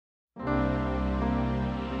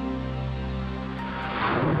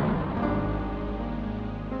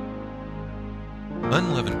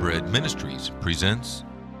Unleavened Bread Ministries presents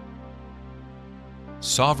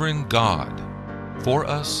Sovereign God, For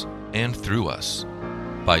Us and Through Us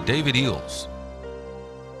by David Eell.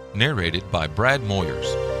 Narrated by Brad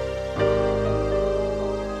Moyers.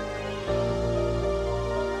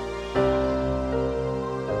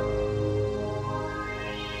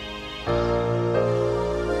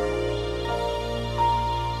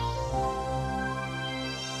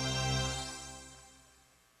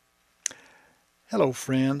 Hello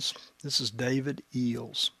friends, this is David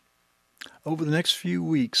Eell. Over the next few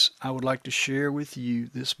weeks, I would like to share with you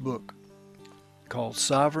this book called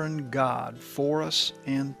Sovereign God, For Us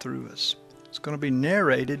and Through Us. It's going to be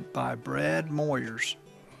narrated by Brad Moyers,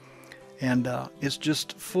 and it's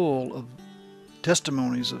just full of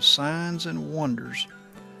testimonies of signs and wonders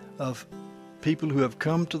of people who have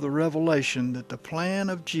come to the revelation that the plan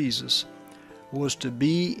of Jesus was to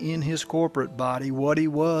be in his corporate body what he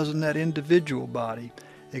was in that individual body,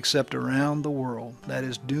 except around the world. That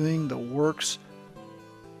is, doing the works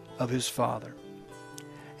of his Father.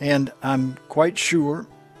 And I'm quite sure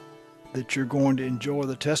that you're going to enjoy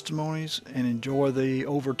the testimonies and enjoy the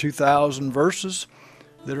over 2,000 verses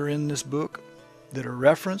that are in this book that are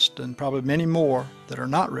referenced, and probably many more that are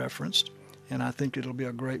not referenced. And I think it'll be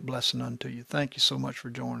a great blessing unto you. Thank you so much for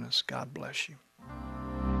joining us. God bless you.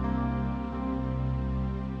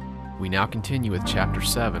 We now continue with Chapter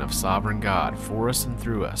 7 of Sovereign God, For Us and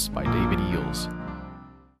Through Us by David Eell.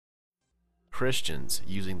 Christians,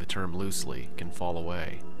 using the term loosely, can fall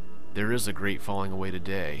away. There is a great falling away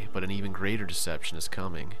today, but an even greater deception is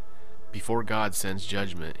coming. Before God sends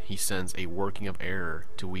judgment, he sends a working of error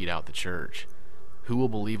to weed out the church. Who will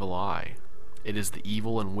believe a lie? It is the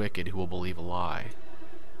evil and wicked who will believe a lie.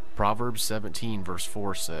 Proverbs 17 verse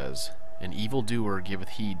 4 says, An evildoer giveth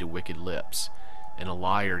heed to wicked lips, and a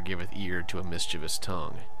liar giveth ear to a mischievous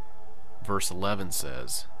tongue. Verse 11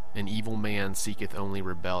 says, An evil man seeketh only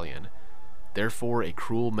rebellion, therefore a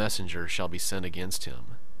cruel messenger shall be sent against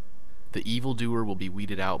him. The evildoer will be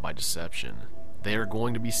weeded out by deception. They are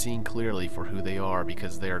going to be seen clearly for who they are,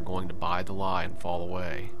 because they are going to buy the lie and fall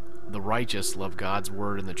away. The righteous love God's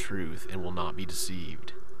word and the truth and will not be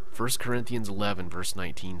deceived. 1 Corinthians 11 verse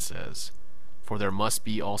 19 says, For there must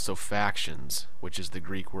be also factions, which is the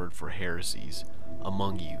Greek word for heresies,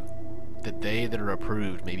 among you, that they that are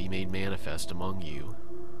approved may be made manifest among you.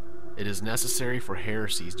 It is necessary for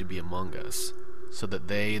heresies to be among us, so that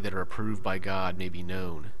they that are approved by God may be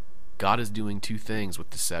known. God is doing two things with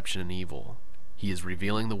deception and evil. He is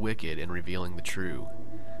revealing the wicked and revealing the true.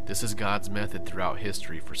 This is God's method throughout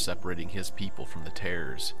history for separating his people from the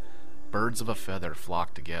tares. Birds of a feather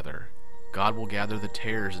flock together. God will gather the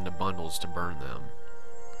tares into bundles to burn them.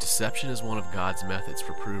 Deception is one of God's methods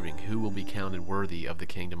for proving who will be counted worthy of the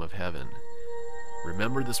kingdom of heaven.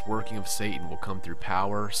 Remember, this working of Satan will come through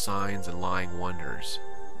power, signs, and lying wonders.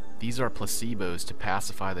 These are placebos to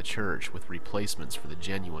pacify the church, with replacements for the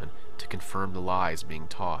genuine to confirm the lies being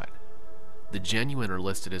taught. The genuine are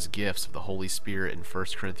listed as gifts of the Holy Spirit in 1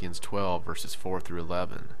 Corinthians 12 verses 4 through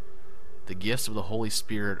 11. The gifts of the Holy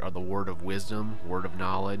Spirit are the word of wisdom, word of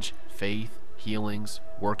knowledge, faith, healings,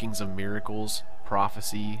 workings of miracles,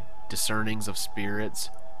 prophecy, discernings of spirits,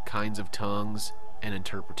 kinds of tongues, and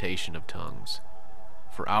interpretation of tongues.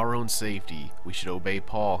 For our own safety, we should obey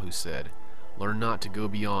Paul, who said, Learn not to go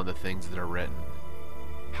beyond the things that are written.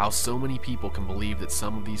 How so many people can believe that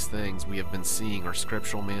some of these things we have been seeing are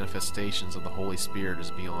scriptural manifestations of the Holy Spirit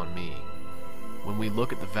is beyond me. When we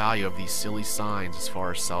look at the value of these silly signs as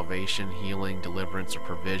far as salvation, healing, deliverance, or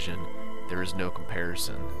provision, there is no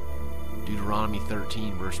comparison. Deuteronomy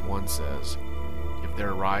 13 verse 1 says, If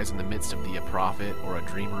there arise in the midst of thee a prophet or a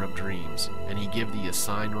dreamer of dreams, and he give thee a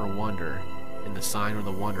sign or a wonder, and the sign or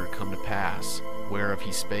the wonder come to pass, whereof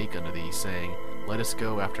he spake unto thee, saying, Let us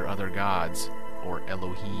go after other gods, or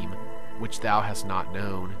Elohim, which thou hast not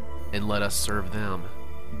known, and let us serve them.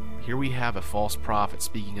 Here we have a false prophet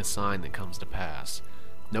speaking a sign that comes to pass.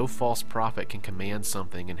 No false prophet can command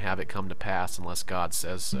something and have it come to pass unless God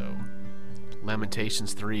says so.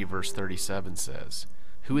 Lamentations 3 verse 37 says,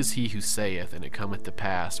 Who is he who saith, and it cometh to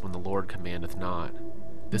pass, when the Lord commandeth not?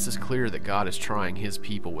 This is clear that God is trying his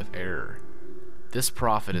people with error. This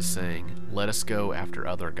prophet is saying, Let us go after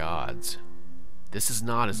other gods. This is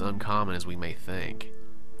not as uncommon as we may think.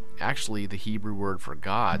 Actually, the Hebrew word for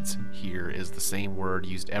gods here is the same word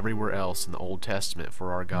used everywhere else in the Old Testament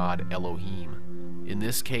for our God, Elohim. In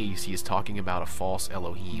this case, he is talking about a false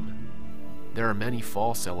Elohim. There are many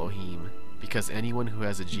false Elohim, because anyone who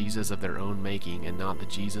has a Jesus of their own making and not the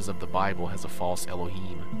Jesus of the Bible has a false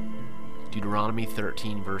Elohim. Deuteronomy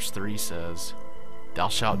 13 verse 3 says, Thou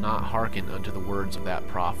shalt not hearken unto the words of that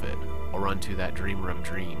prophet, or unto that dreamer of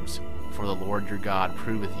dreams. For the Lord your God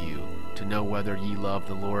proveth you, to know whether ye love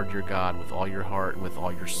the Lord your God with all your heart and with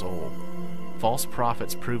all your soul. False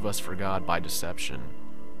prophets prove us for God by deception.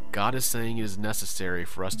 God is saying it is necessary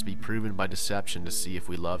for us to be proven by deception to see if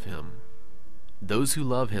we love him. Those who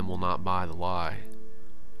love him will not buy the lie.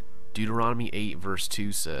 Deuteronomy 8 verse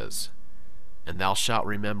 2 says, And thou shalt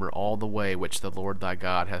remember all the way which the Lord thy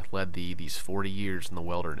God hath led thee these 40 years in the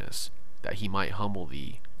wilderness, that he might humble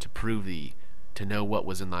thee, to prove thee, to know what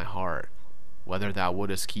was in thy heart, whether thou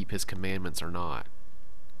wouldest keep his commandments or not.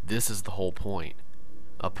 This is the whole point.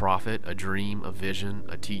 A prophet, a dream, a vision,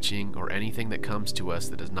 a teaching, or anything that comes to us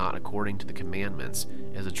that is not according to the commandments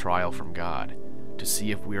is a trial from God, to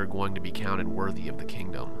see if we are going to be counted worthy of the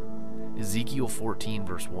kingdom. Ezekiel 14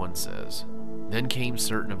 verse 1 says, Then came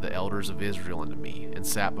certain of the elders of Israel unto me, and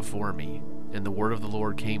sat before me. And the word of the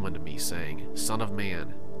Lord came unto me, saying, Son of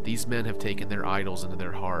man, these men have taken their idols into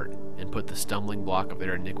their heart, and put the stumbling block of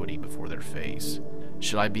their iniquity before their face.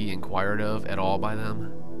 Should I be inquired of at all by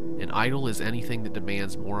them? An idol is anything that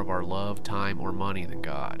demands more of our love, time, or money than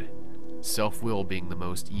God, self-will being the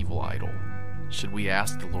most evil idol. Should we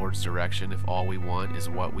ask the Lord's direction if all we want is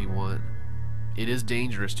what we want? It is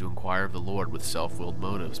dangerous to inquire of the Lord with self-willed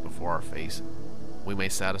motives before our face. We may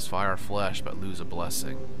satisfy our flesh but lose a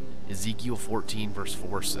blessing. Ezekiel 14 verse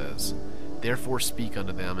 4 says, Therefore speak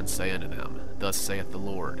unto them, and say unto them, Thus saith the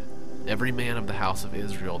Lord, Every man of the house of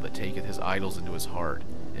Israel that taketh his idols into his heart,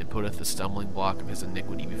 and putteth the stumbling block of his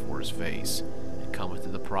iniquity before his face, and cometh to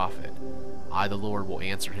the prophet, I the Lord will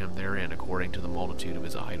answer him therein according to the multitude of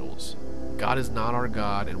his idols. God is not our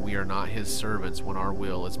God, and we are not his servants when our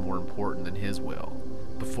will is more important than his will.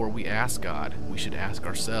 Before we ask God, we should ask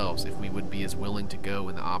ourselves if we would be as willing to go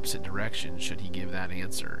in the opposite direction should he give that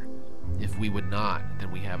answer. If we would not,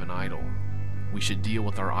 then we have an idol. We should deal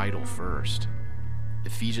with our idol first.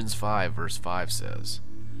 Ephesians 5 verse 5 says,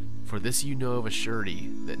 For this you know of a surety,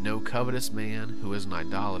 that no covetous man who is an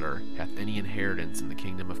idolater hath any inheritance in the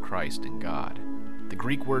kingdom of Christ and God. The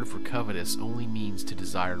Greek word for covetous only means to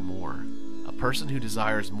desire more. A person who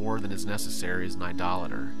desires more than is necessary is an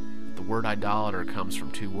idolater. The word idolater comes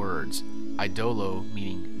from two words, idolo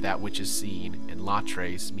meaning that which is seen, and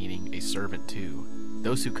latres meaning a servant to.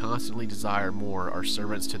 Those who constantly desire more are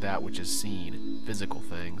servants to that which is seen, physical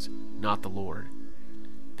things, not the Lord.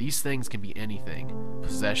 These things can be anything,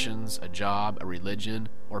 possessions, a job, a religion,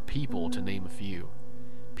 or people, to name a few.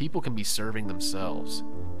 People can be serving themselves.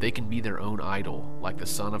 They can be their own idol, like the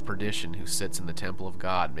son of perdition who sits in the temple of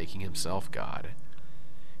God making himself God.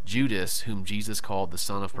 Judas, whom Jesus called the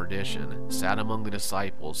son of perdition, sat among the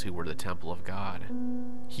disciples who were the temple of God.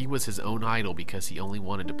 He was his own idol because he only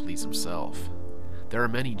wanted to please himself. There are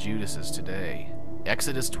many Judases today.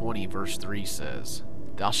 Exodus 20 verse 3 says,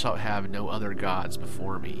 Thou shalt have no other gods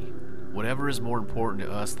before me. Whatever is more important to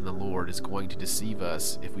us than the Lord is going to deceive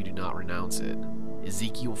us if we do not renounce it.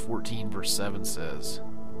 Ezekiel 14 verse 7 says,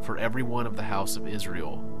 For every one of the house of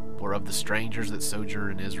Israel, or of the strangers that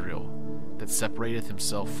sojourn in Israel, that separateth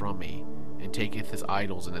himself from me, and taketh his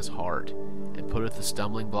idols in his heart, and putteth the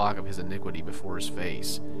stumbling block of his iniquity before his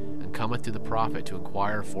face, and cometh to the prophet to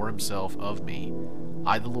inquire for himself of me,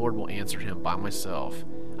 I the Lord will answer him by myself,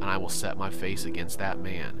 and I will set my face against that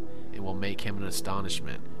man, and will make him an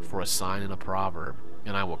astonishment, for a sign and a proverb,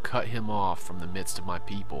 and I will cut him off from the midst of my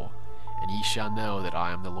people, and ye shall know that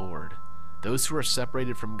I am the Lord. Those who are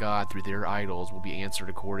separated from God through their idols will be answered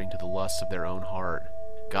according to the lusts of their own heart.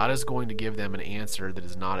 God is going to give them an answer that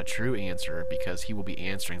is not a true answer because he will be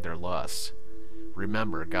answering their lusts.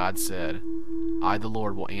 Remember, God said, I the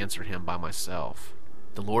Lord will answer him by myself.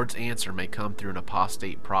 The Lord's answer may come through an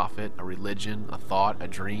apostate prophet, a religion, a thought, a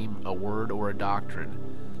dream, a word, or a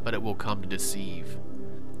doctrine, but it will come to deceive.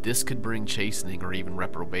 This could bring chastening or even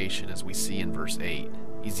reprobation, as we see in verse 8.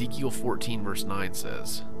 Ezekiel 14 verse 9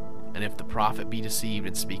 says, And if the prophet be deceived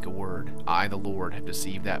and speak a word, I the Lord have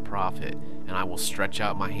deceived that prophet, and I will stretch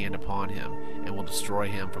out my hand upon him, and will destroy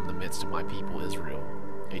him from the midst of my people Israel.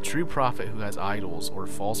 A true prophet who has idols, or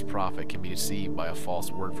false prophet, can be deceived by a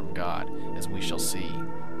false word from God, as we shall see.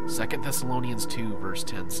 2 Thessalonians 2 verse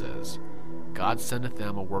 10 says, God sendeth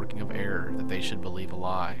them a working of error, that they should believe a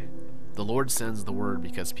lie. The Lord sends the word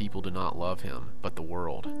because people do not love him, but the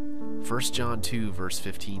world. 1 John 2 verse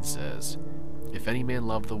 15 says, If any man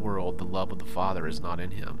love the world, the love of the Father is not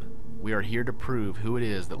in him. We are here to prove who it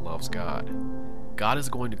is that loves God. God is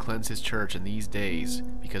going to cleanse his church in these days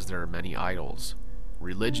because there are many idols.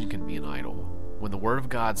 Religion can be an idol. When the Word of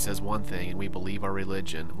God says one thing and we believe our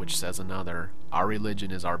religion, which says another, our religion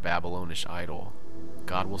is our Babylonish idol.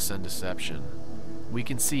 God will send deception. We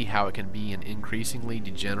can see how it can be an increasingly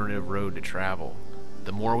degenerative road to travel.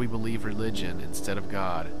 The more we believe religion instead of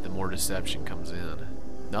God, the more deception comes in.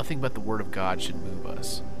 Nothing but the Word of God should move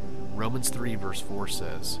us. Romans 3 verse 4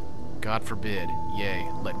 says, God forbid, yea,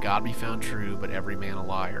 let God be found true, but every man a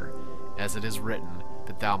liar, as it is written,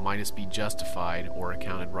 that thou mightest be justified or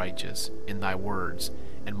accounted righteous in thy words,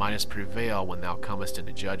 and mightest prevail when thou comest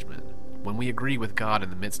into judgment. When we agree with God in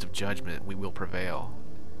the midst of judgment, we will prevail.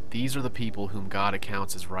 These are the people whom God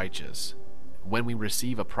accounts as righteous. When we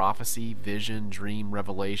receive a prophecy, vision, dream,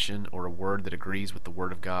 revelation, or a word that agrees with the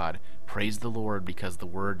Word of God, praise the Lord, because the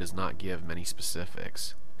Word does not give many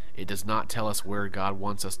specifics. It does not tell us where God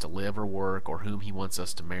wants us to live or work, or whom He wants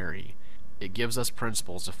us to marry. It gives us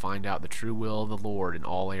principles to find out the true will of the Lord in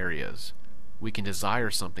all areas. We can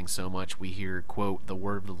desire something so much we hear, quote, the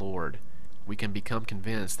word of the Lord. We can become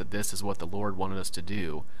convinced that this is what the Lord wanted us to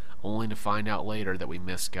do, only to find out later that we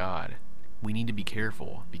missed God. We need to be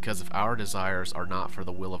careful, because if our desires are not for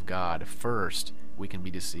the will of God, first, we can be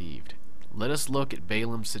deceived. Let us look at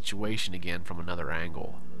Balaam's situation again from another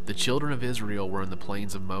angle. The children of Israel were in the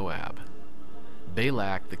plains of Moab.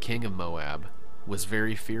 Balak, the king of Moab, was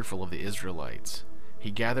very fearful of the Israelites. He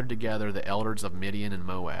gathered together the elders of Midian and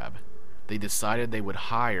Moab. They decided they would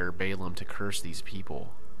hire Balaam to curse these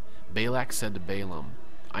people. Balak said to Balaam,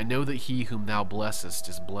 I know that he whom thou blessest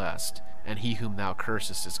is blessed, and he whom thou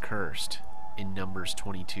cursest is cursed. In Numbers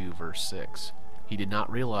 22 verse 6. He did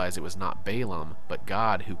not realize it was not Balaam, but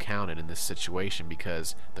God who counted in this situation,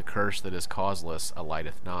 because the curse that is causeless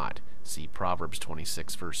alighteth not. See Proverbs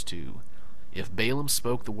 26 verse 2. If Balaam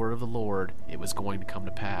spoke the word of the Lord, it was going to come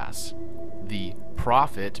to pass. The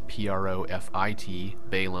prophet, P-R-O-F-I-T,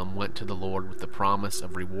 Balaam, went to the Lord with the promise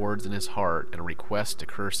of rewards in his heart and a request to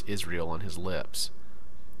curse Israel on his lips.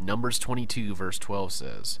 Numbers 22 verse 12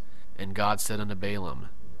 says, And God said unto Balaam,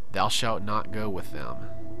 Thou shalt not go with them,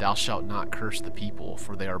 thou shalt not curse the people,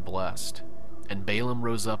 for they are blessed. And Balaam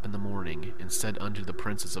rose up in the morning, and said unto the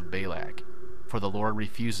princes of Balak, For the Lord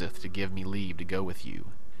refuseth to give me leave to go with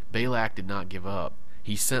you. Balak did not give up.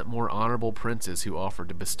 He sent more honorable princes who offered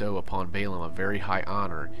to bestow upon Balaam a very high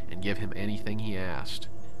honor and give him anything he asked.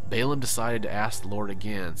 Balaam decided to ask the Lord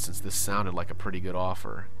again, since this sounded like a pretty good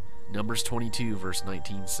offer. Numbers 22 verse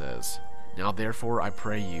 19 says, Now therefore I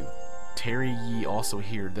pray you, tarry ye also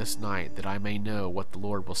here this night, that I may know what the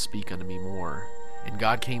Lord will speak unto me more. And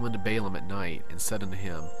God came unto Balaam at night, and said unto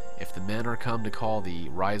him, If the men are come to call thee,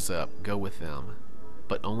 rise up, go with them.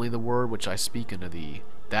 But only the word which I speak unto thee,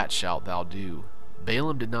 that shalt thou do.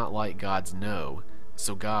 Balaam did not like God's no,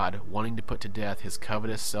 so God, wanting to put to death his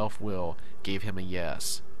covetous self-will, gave him a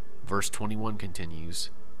yes. Verse 21 continues,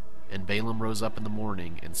 And Balaam rose up in the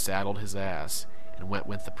morning, and saddled his ass, and went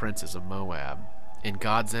with the princes of Moab. And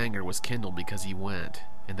God's anger was kindled because he went,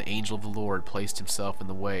 and the angel of the Lord placed himself in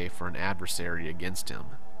the way for an adversary against him.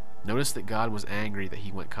 Notice that God was angry that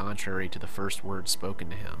he went contrary to the first word spoken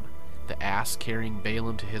to him. The ass carrying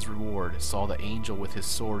Balaam to his reward saw the angel with his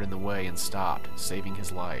sword in the way and stopped, saving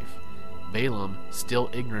his life. Balaam, still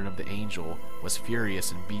ignorant of the angel, was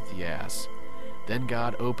furious and beat the ass. Then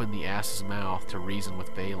God opened the ass's mouth to reason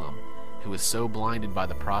with Balaam, who was so blinded by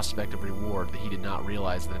the prospect of reward that he did not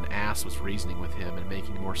realize that an ass was reasoning with him and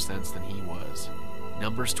making more sense than he was.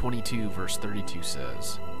 Numbers 22 verse 32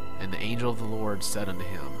 says, And the angel of the Lord said unto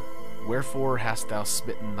him, Wherefore hast thou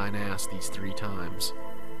smitten thine ass these 3 times?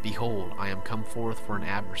 Behold, I am come forth for an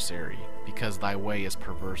adversary, because thy way is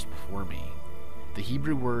perverse before me. The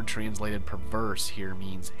Hebrew word translated perverse here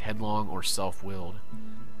means headlong or self-willed.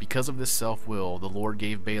 Because of this self-will, the Lord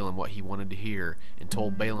gave Balaam what he wanted to hear, and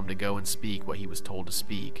told Balaam to go and speak what he was told to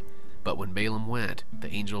speak. But when Balaam went,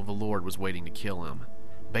 the angel of the Lord was waiting to kill him.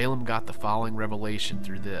 Balaam got the following revelation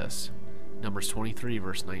through this. Numbers 23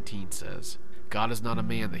 verse 19 says, God is not a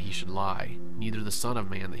man that he should lie, neither the son of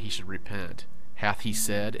man that he should repent. Hath he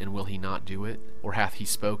said, and will he not do it? Or hath he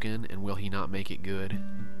spoken, and will he not make it good?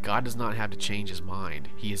 God does not have to change his mind.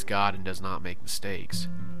 He is God and does not make mistakes.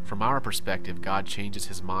 From our perspective, God changes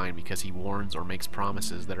his mind because he warns or makes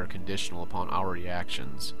promises that are conditional upon our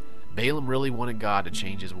reactions. Balaam really wanted God to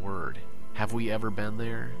change his word. Have we ever been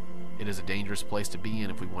there? It is a dangerous place to be in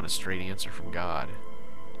if we want a straight answer from God.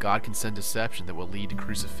 God can send deception that will lead to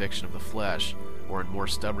crucifixion of the flesh, or in more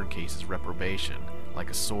stubborn cases, reprobation, like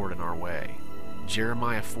a sword in our way.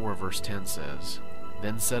 Jeremiah 4 verse 10 says,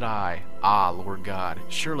 Then said I, Ah, Lord God,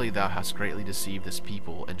 surely thou hast greatly deceived this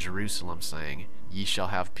people and Jerusalem, saying, Ye shall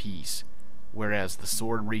have peace, whereas the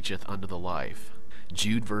sword reacheth unto the life.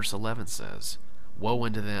 Jude verse 11 says, Woe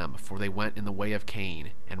unto them, for they went in the way of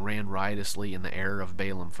Cain, and ran riotously in the error of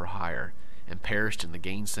Balaam for hire, and perished in the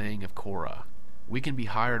gainsaying of Korah. We can be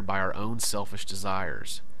hired by our own selfish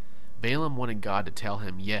desires. Balaam wanted God to tell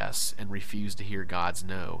him yes and refused to hear God's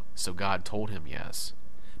no, so God told him yes.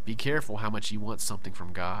 Be careful how much you want something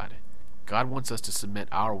from God. God wants us to submit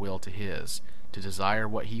our will to His, to desire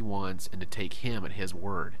what He wants, and to take Him at His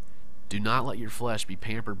word. Do not let your flesh be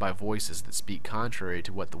pampered by voices that speak contrary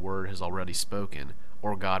to what the Word has already spoken,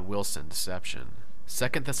 or God will send deception. 2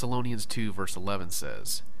 Thessalonians 2 verse 11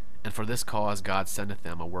 says, "And for this cause God sendeth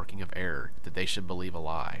them a working of error, that they should believe a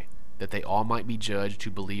lie, that they all might be judged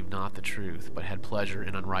who believed not the truth, but had pleasure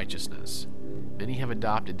in unrighteousness." Many have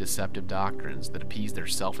adopted deceptive doctrines that appease their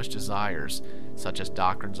selfish desires, such as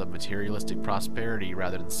doctrines of materialistic prosperity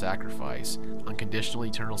rather than sacrifice, unconditional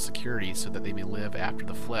eternal security so that they may live after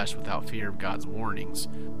the flesh without fear of God's warnings,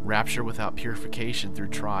 rapture without purification through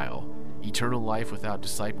trial, eternal life without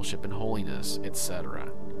discipleship and holiness,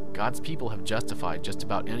 etc. God's people have justified just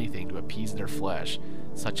about anything to appease their flesh,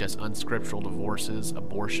 such as unscriptural divorces,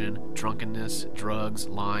 abortion, drunkenness, drugs,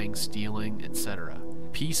 lying, stealing, etc.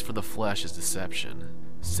 Peace for the flesh is deception.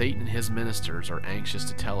 Satan and his ministers are anxious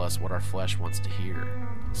to tell us what our flesh wants to hear.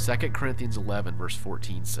 2 Corinthians 11 verse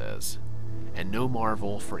 14 says, "And no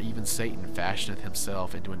marvel, for even Satan fashioneth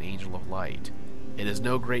himself into an angel of light. It is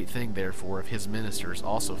no great thing therefore if his ministers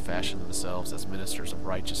also fashion themselves as ministers of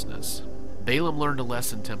righteousness." Balaam learned a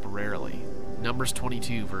lesson temporarily. Numbers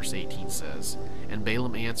 22 verse 18 says, "And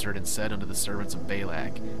Balaam answered and said unto the servants of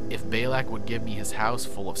Balak, If Balak would give me his house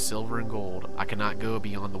full of silver and gold, I cannot go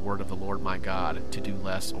beyond the word of the Lord my God, to do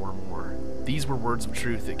less or more." These were words of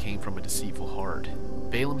truth that came from a deceitful heart.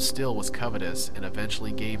 Balaam still was covetous and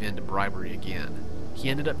eventually gave in to bribery again. He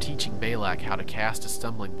ended up teaching Balak how to cast a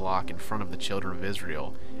stumbling block in front of the children of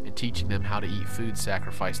Israel, and teaching them how to eat food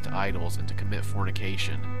sacrificed to idols and to commit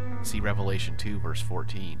fornication. See Revelation 2 verse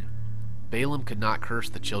 14. Balaam could not curse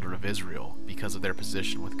the children of Israel because of their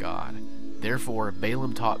position with God. Therefore,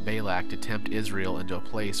 Balaam taught Balak to tempt Israel into a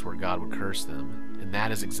place where God would curse them, and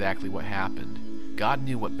that is exactly what happened. God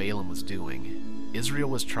knew what Balaam was doing. Israel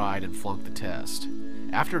was tried and flunked the test.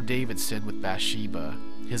 After David sinned with Bathsheba,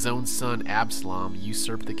 his own son Absalom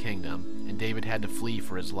usurped the kingdom, and David had to flee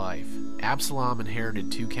for his life. Absalom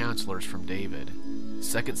inherited 2 counselors from David.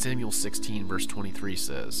 2 Samuel 16 verse 23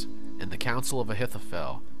 says, "And the counsel of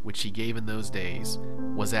Ahithophel, which he gave in those days,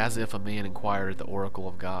 was as if a man inquired at the oracle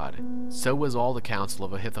of God. So was all the counsel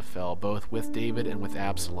of Ahithophel, both with David and with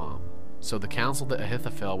Absalom. So the counsel that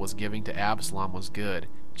Ahithophel was giving to Absalom was good,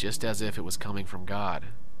 just as if it was coming from God."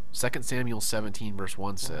 2 Samuel 17 verse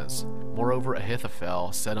 1 says, "Moreover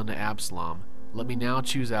Ahithophel said unto Absalom, Let me now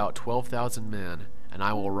choose out 12,000 men, and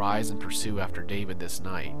I will arise and pursue after David this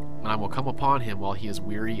night. And I will come upon him while he is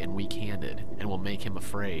weary and weak-handed, and will make him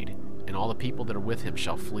afraid. And all the people that are with him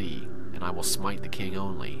shall flee, and I will smite the king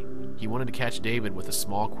only." He wanted to catch David with a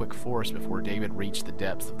small, quick force before David reached the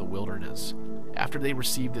depths of the wilderness. After they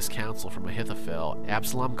received this counsel from Ahithophel,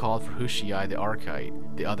 Absalom called for Hushai the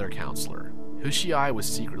Archite, the other counselor. Hushai was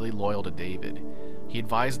secretly loyal to David. He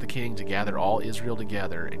advised the king to gather all Israel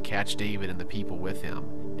together and catch David and the people with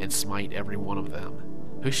him, and smite every one of them.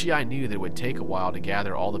 Hushai knew that it would take a while to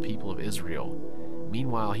gather all the people of Israel.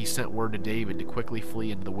 Meanwhile, he sent word to David to quickly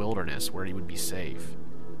flee into the wilderness where he would be safe.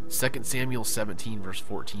 2 Samuel 17 verse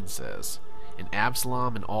 14 says, "And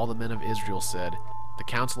Absalom and all the men of Israel said, The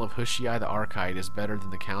counsel of Hushai the Archite is better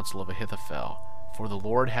than the counsel of Ahithophel, for the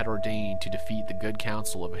Lord had ordained to defeat the good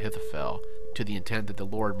counsel of Ahithophel, to the intent that the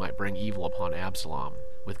Lord might bring evil upon Absalom."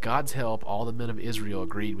 With God's help, all the men of Israel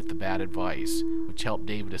agreed with the bad advice, which helped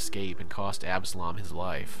David escape and cost Absalom his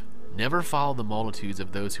life. Never follow the multitudes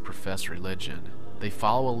of those who profess religion. They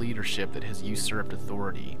follow a leadership that has usurped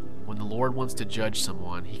authority. When the Lord wants to judge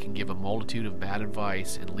someone, he can give a multitude of bad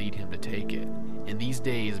advice and lead him to take it. In these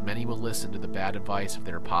days, many will listen to the bad advice of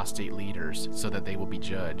their apostate leaders, so that they will be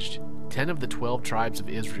judged. 10 of the 12 tribes of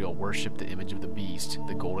Israel worshiped the image of the beast,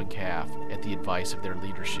 the golden calf, at the advice of their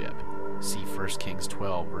leadership. See 1 Kings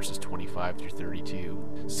 12 verses 25 through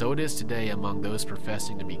 32. So it is today among those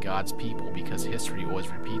professing to be God's people, because history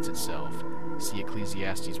always repeats itself. See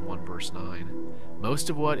Ecclesiastes 1 verse 9.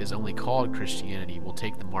 Most of what is only called Christianity will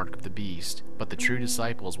take the mark of the beast, but the true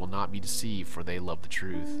disciples will not be deceived, for they love the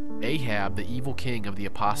truth. Ahab, the evil king of the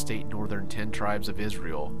apostate northern 10 tribes of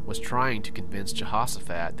Israel, was trying to convince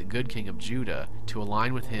Jehoshaphat, the good king of Judah, to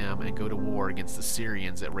align with him and go to war against the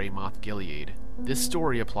Syrians at Ramoth Gilead. This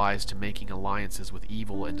story applies to making alliances with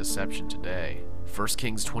evil and deception today. 1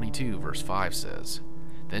 Kings 22 verse 5 says,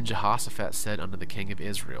 "Then Jehoshaphat said unto the king of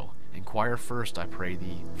Israel, Inquire first, I pray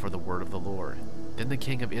thee, for the word of the Lord. Then the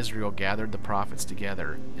king of Israel gathered the prophets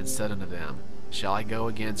together, and said unto them, Shall I go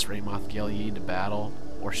against Ramoth Gilead to battle,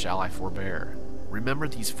 or shall I forbear?" Remember,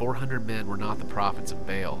 these 400 men were not the prophets of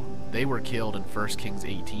Baal. They were killed in 1 Kings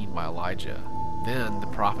 18 by Elijah. Then the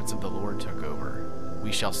prophets of the Lord took over.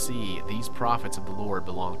 We shall see these prophets of the Lord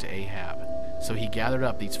belong to Ahab. So he gathered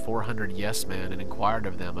up these 400 yes men and inquired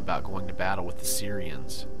of them about going to battle with the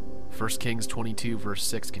Syrians. 1 Kings 22 verse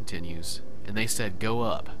 6 continues, "And they said, 'Go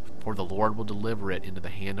up, for the Lord will deliver it into the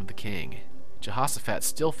hand of the king.' Jehoshaphat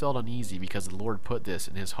still felt uneasy because the Lord put this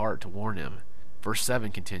in his heart to warn him. Verse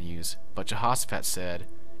 7 continues, "But Jehoshaphat said,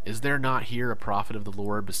 'Is there not here a prophet of the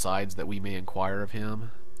Lord besides that we may inquire of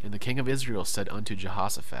him?' And the king of Israel said unto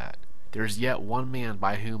Jehoshaphat, 'There is yet one man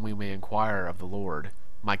by whom we may inquire of the Lord,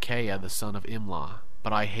 Micaiah the son of Imlah.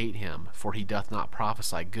 But I hate him, for he doth not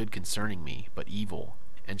prophesy good concerning me, but evil.'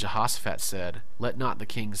 And Jehoshaphat said, 'Let not the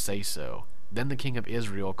king say so.' Then the king of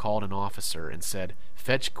Israel called an officer, and said,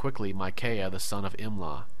 'Fetch quickly Micaiah the son of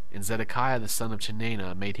Imlah.' And Zedekiah the son of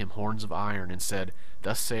Chenaanah made him horns of iron, and said,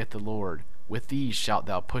 'Thus saith the Lord, with these shalt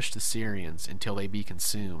thou push the Syrians until they be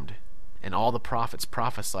consumed.' And all the prophets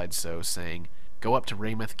prophesied so, saying, 'Go up to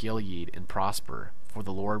Ramoth Gilead and prosper, for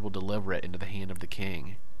the Lord will deliver it into the hand of the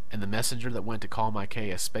king.' And the messenger that went to call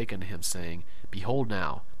Micaiah spake unto him, saying, 'Behold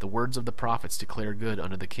now, the words of the prophets declare good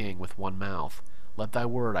unto the king with one mouth. Let thy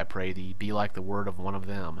word, I pray thee, be like the word of one of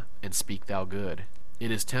them, and speak thou good.'"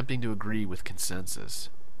 It is tempting to agree with consensus.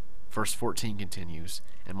 Verse 14 continues,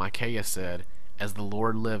 "And Micaiah said, 'As the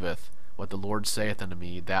Lord liveth, what the Lord saith unto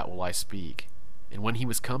me, that will I speak.' And when he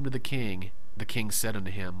was come to the king said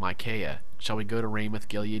unto him, 'Micaiah, shall we go to Ramoth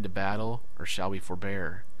Gilead to battle, or shall we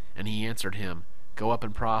forbear?' And he answered him, 'Go up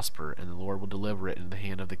and prosper, and the Lord will deliver it into the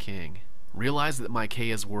hand of the king.'" Realize that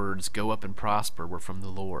Micaiah's words, "Go up and prosper," were from the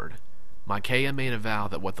Lord. Micaiah made a vow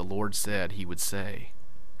that what the Lord said he would say.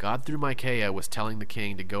 God through Micaiah was telling the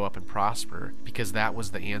king to go up and prosper because that was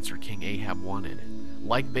the answer King Ahab wanted.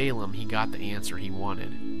 Like Balaam, he got the answer he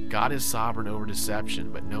wanted. God is sovereign over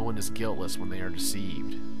deception, but no one is guiltless when they are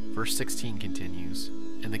deceived. Verse 16 continues,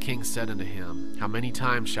 "And the king said unto him, How many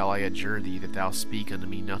times shall I adjure thee that thou speak unto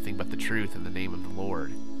me nothing but the truth in the name of the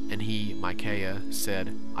Lord? And he, Micaiah,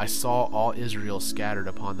 said, I saw all Israel scattered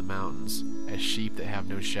upon the mountains, as sheep that have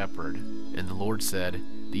no shepherd. And the Lord said,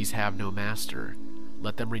 These have no master.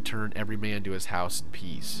 Let them return every man to his house in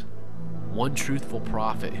peace." One truthful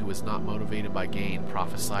prophet who was not motivated by gain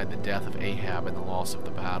prophesied the death of Ahab and the loss of the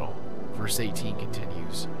battle. Verse 18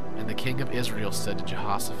 continues, "And the king of Israel said to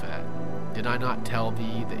Jehoshaphat, Did I not tell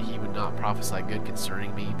thee that he would not prophesy good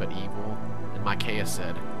concerning me, but evil? And Micaiah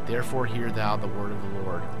said, Therefore hear thou the word of the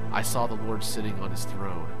Lord. I saw the Lord sitting on his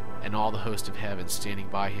throne, and all the host of heaven standing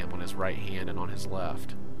by him on his right hand and on his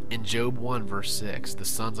left." In Job 1 verse 6, the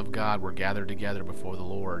sons of God were gathered together before the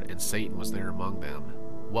Lord, and Satan was there among them.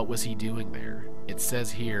 What was he doing there? It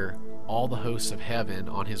says here, all the hosts of heaven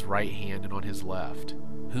on his right hand and on his left.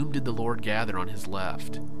 Whom did the Lord gather on his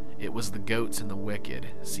left? It was the goats and the wicked.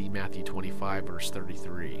 See Matthew 25 verse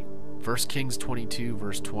 33. 1 Kings 22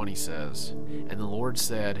 verse 20 says, "And the Lord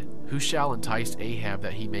said, Who shall entice Ahab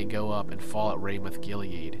that he may go up and fall at Ramoth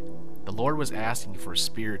Gilead?" The Lord was asking for a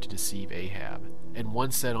spirit to deceive Ahab. And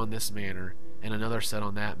one said on this manner, and another said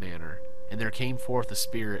on that manner. And there came forth a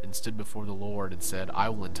spirit and stood before the Lord and said, I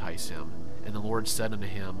will entice him. And the Lord said unto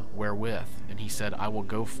him, Wherewith? And he said, I will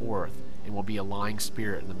go forth, and will be a lying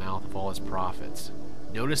spirit in the mouth of all his prophets.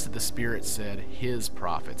 Notice that the Spirit said his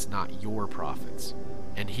prophets, not your prophets.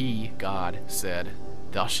 And he, God, said,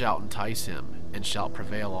 Thou shalt entice him, and shalt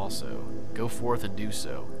prevail also. Go forth and do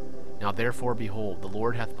so. Now therefore, behold, the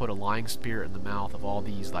Lord hath put a lying spirit in the mouth of all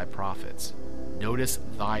these thy prophets. Notice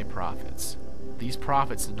thy prophets. These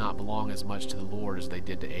prophets did not belong as much to the Lord as they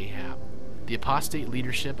did to Ahab. The apostate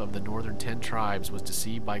leadership of the northern 10 tribes was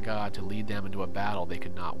deceived by God to lead them into a battle they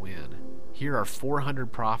could not win. Here are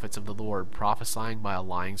 400 prophets of the Lord prophesying by a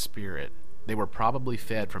lying spirit. They were probably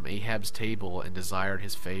fed from Ahab's table and desired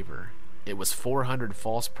his favor. It was 400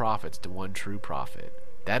 false prophets to one true prophet.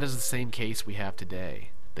 That is the same case we have today.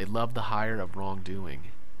 They love the hire of wrongdoing.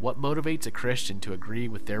 What motivates a Christian to agree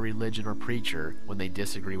with their religion or preacher when they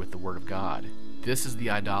disagree with the Word of God? This is the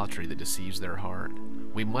idolatry that deceives their heart.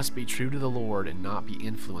 We must be true to the Lord and not be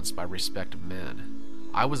influenced by respect of men.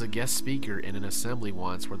 I was a guest speaker in an assembly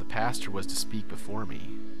once where the pastor was to speak before me.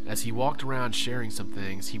 As he walked around sharing some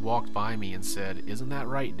things, he walked by me and said, Isn't that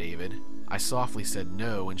right, David? I softly said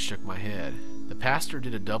no and shook my head. The pastor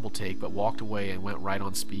did a double take but walked away and went right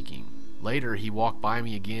on speaking. Later, he walked by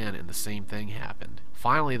me again and the same thing happened.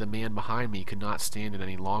 Finally, the man behind me could not stand it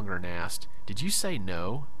any longer and asked, Did you say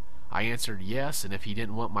no? I answered yes, and if he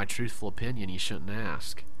didn't want my truthful opinion, he shouldn't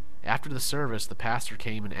ask. After the service, the pastor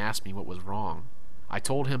came and asked me what was wrong. I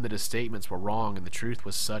told him that his statements were wrong and the truth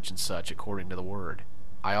was such and such according to the Word.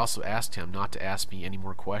 I also asked him not to ask me any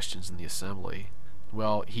more questions in the assembly.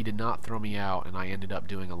 Well, he did not throw me out, and I ended up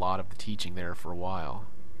doing a lot of the teaching there for a while.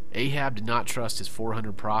 Ahab did not trust his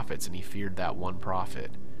 400 prophets, and he feared that one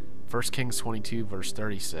prophet. 1 Kings 22 verse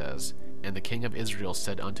 30 says, "And the king of Israel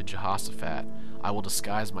said unto Jehoshaphat, I will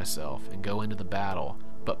disguise myself, and go into the battle,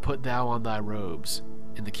 but put thou on thy robes.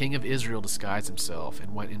 And the king of Israel disguised himself,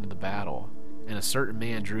 and went into the battle. And a certain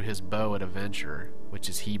man drew his bow at a venture," which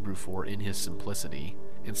is Hebrew for in his simplicity,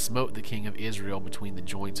 "and smote the king of Israel between the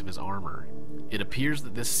joints of his armor." It appears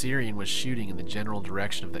that this Syrian was shooting in the general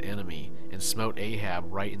direction of the enemy, and smote Ahab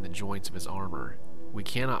right in the joints of his armor. We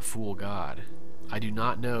cannot fool God. I do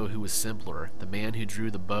not know who was simpler, the man who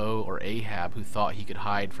drew the bow or Ahab who thought he could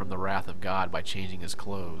hide from the wrath of God by changing his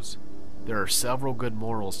clothes. There are several good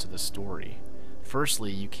morals to this story.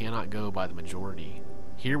 Firstly, you cannot go by the majority.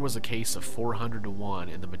 Here was a case of 400 to 1,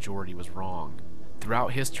 and the majority was wrong.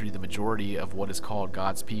 Throughout history, the majority of what is called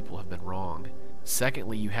God's people have been wrong.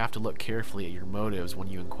 Secondly, you have to look carefully at your motives when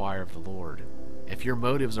you inquire of the Lord. If your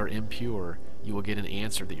motives are impure, you will get an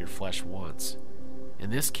answer that your flesh wants. In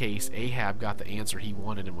this case, Ahab got the answer he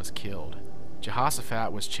wanted and was killed.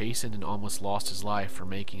 Jehoshaphat was chastened and almost lost his life for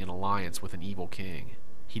making an alliance with an evil king.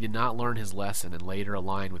 He did not learn his lesson and later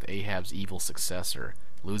aligned with Ahab's evil successor,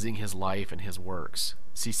 losing his life and his works.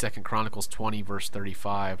 See 2 Chronicles 20 verse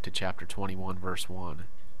 35 to chapter 21 verse 1.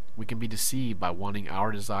 We can be deceived by wanting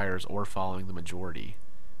our desires or following the majority.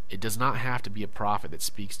 It does not have to be a prophet that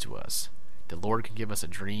speaks to us. The Lord can give us a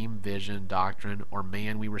dream, vision, doctrine, or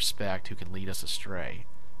man we respect who can lead us astray.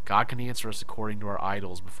 God can answer us according to our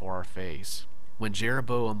idols before our face. When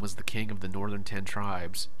Jeroboam was the king of the northern 10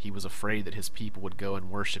 tribes, he was afraid that his people would go and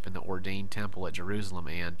worship in the ordained temple at Jerusalem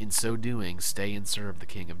and, in so doing, stay and serve the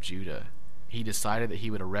king of Judah. He decided that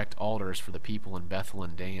he would erect altars for the people in Bethel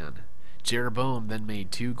and Dan. Jeroboam then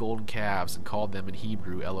made 2 golden calves and called them in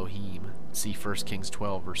Hebrew Elohim. See 1 Kings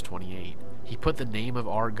 12 verse 28. He put the name of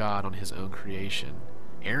our God on his own creation.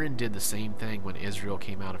 Aaron did the same thing when Israel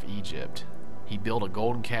came out of Egypt. He built a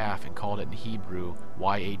golden calf and called it in Hebrew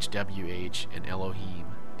YHWH and Elohim.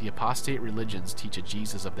 The apostate religions teach a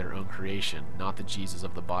Jesus of their own creation, not the Jesus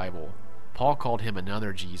of the Bible. Paul called him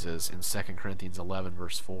another Jesus in 2 Corinthians 11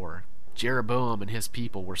 verse 4. Jeroboam and his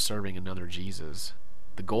people were serving another Jesus.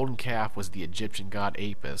 The golden calf was the Egyptian god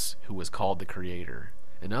Apis, who was called the Creator.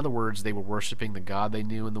 In other words, they were worshiping the God they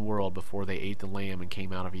knew in the world before they ate the lamb and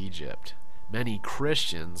came out of Egypt. Many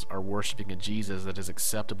Christians are worshiping a Jesus that is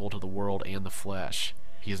acceptable to the world and the flesh.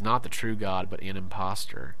 He is not the true God, but an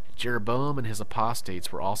impostor. Jeroboam and his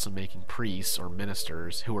apostates were also making priests or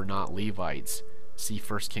ministers who were not Levites. See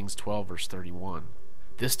 1 Kings 12 verse 31.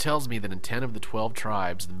 This tells me that in 10 of the 12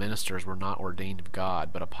 tribes, the ministers were not ordained of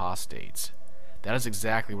God, but apostates. That is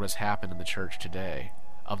exactly what has happened in the church today.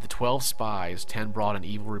 Of the 12 spies, 10 brought an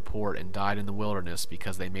evil report and died in the wilderness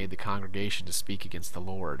because they made the congregation to speak against the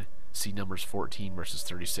Lord. See Numbers 14 verses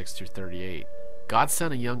 36 through 38. God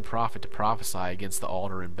sent a young prophet to prophesy against the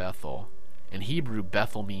altar in Bethel. In Hebrew,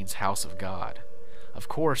 Bethel means house of God. Of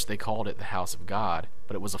course, they called it the house of God,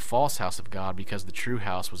 but it was a false house of God because the true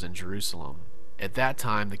house was in Jerusalem. At that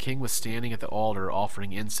time, the king was standing at the altar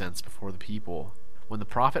offering incense before the people. When the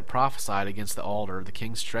prophet prophesied against the altar, the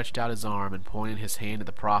king stretched out his arm and pointed his hand at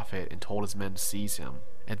the prophet and told his men to seize him.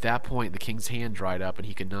 At that point, the king's hand dried up and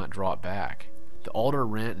he could not draw it back. The altar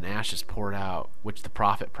rent and ashes poured out, which the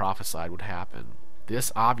prophet prophesied would happen.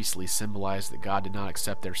 This obviously symbolized that God did not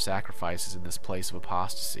accept their sacrifices in this place of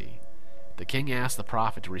apostasy. The king asked the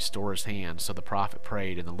prophet to restore his hand, so the prophet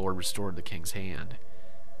prayed and the Lord restored the king's hand.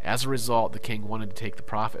 As a result, the king wanted to take the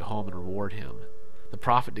prophet home and reward him. The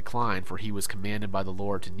prophet declined, for he was commanded by the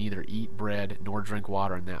Lord to neither eat bread nor drink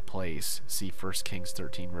water in that place. See 1 Kings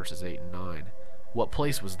 13 verses 8 and 9. What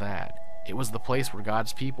place was that? It was the place where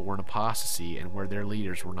God's people were in apostasy and where their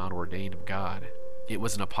leaders were not ordained of God. It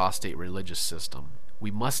was an apostate religious system.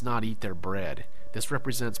 We must not eat their bread. This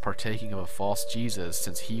represents partaking of a false Jesus,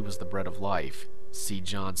 since he was the bread of life. See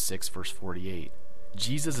John 6 verse 48.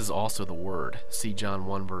 Jesus is also the Word. See John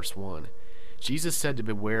 1 verse 1. Jesus said to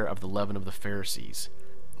beware of the leaven of the Pharisees.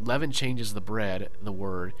 Leaven changes the bread, the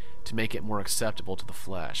Word, to make it more acceptable to the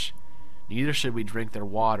flesh. Neither should we drink their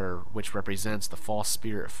water, which represents the false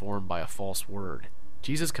spirit formed by a false word.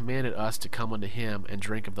 Jesus commanded us to come unto him and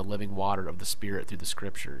drink of the living water of the Spirit through the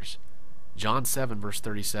Scriptures. John 7 verse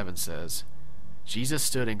 37 says, Jesus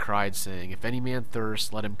stood and cried, saying, If any man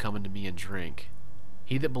thirst, let him come unto me and drink.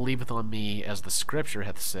 He that believeth on me, as the Scripture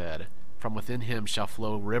hath said, from within him shall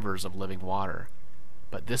flow rivers of living water.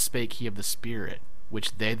 But this spake he of the Spirit,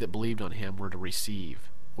 which they that believed on him were to receive.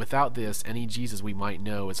 Without this, any Jesus we might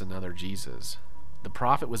know is another Jesus. The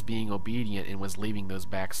prophet was being obedient and was leaving those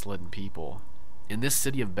backslidden people. In this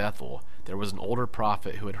city of Bethel, there was an older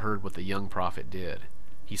prophet who had heard what the young prophet did.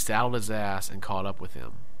 He saddled his ass and caught up with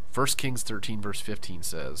him. 1 Kings 13 verse 15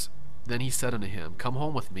 says, Then he said unto him, Come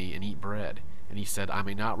home with me and eat bread. And he said, I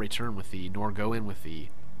may not return with thee, nor go in with thee.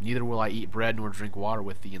 Neither will I eat bread nor drink water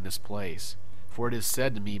with thee in this place. For it is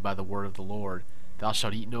said to me by the word of the Lord, Thou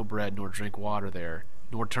shalt eat no bread nor drink water there,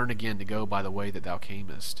 nor turn again to go by the way that thou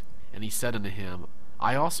camest. And he said unto him,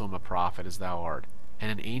 I also am a prophet as thou art. And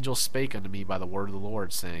an angel spake unto me by the word of the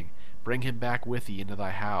Lord, saying, Bring him back with thee into thy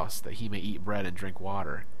house, that he may eat bread and drink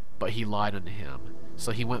water. But he lied unto him.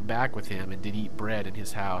 So he went back with him, and did eat bread in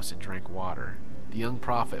his house, and drank water. The young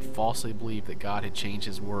prophet falsely believed that God had changed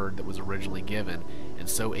his word that was originally given, and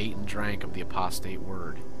so ate and drank of the apostate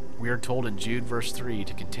word. We are told in Jude verse 3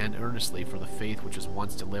 to contend earnestly for the faith which was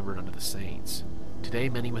once delivered unto the saints. Today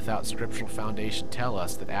many without scriptural foundation tell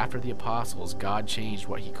us that after the apostles, God changed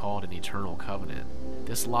what he called an eternal covenant.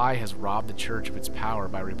 This lie has robbed the church of its power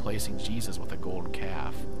by replacing Jesus with a golden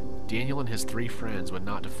calf. Daniel and his 3 friends would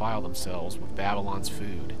not defile themselves with Babylon's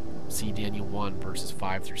food. See Daniel 1 verses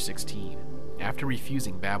 5 through 16. After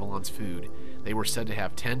refusing Babylon's food, they were said to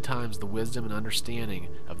have 10 times the wisdom and understanding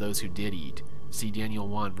of those who did eat. See Daniel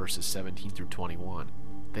 1 verses 17 through 21.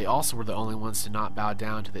 They also were the only ones to not bow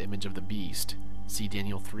down to the image of the beast. See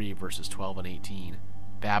Daniel 3 verses 12 and 18.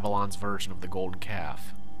 Babylon's version of the golden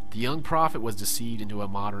calf. The young prophet was deceived into a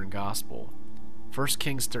modern gospel. 1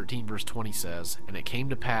 Kings 13 verse 20 says, And it came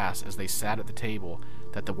to pass, as they sat at the table,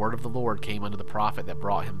 that the word of the Lord came unto the prophet that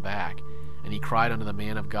brought him back. And he cried unto the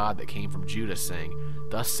man of God that came from Judah, saying,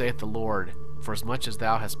 Thus saith the Lord, Forasmuch as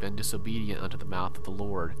thou hast been disobedient unto the mouth of the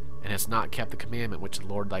Lord, and hast not kept the commandment which the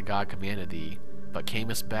Lord thy God commanded thee, but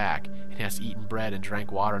camest back, and hast eaten bread and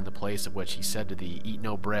drank water in the place of which he said to thee, Eat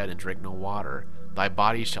no bread and drink no water, thy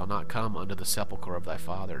body shall not come unto the sepulchre of thy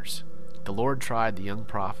fathers. The Lord tried the young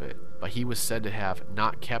prophet, but he was said to have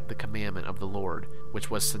not kept the commandment of the Lord,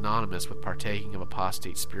 which was synonymous with partaking of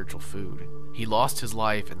apostate spiritual food. He lost his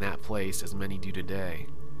life in that place as many do today.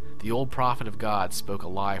 The old prophet of God spoke a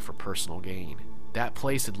lie for personal gain. That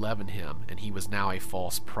place had leavened him, and he was now a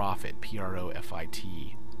false prophet,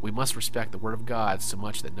 P-R-O-F-I-T. We must respect the word of God so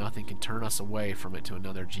much that nothing can turn us away from it to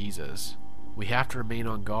another Jesus. We have to remain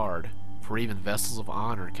on guard, for even vessels of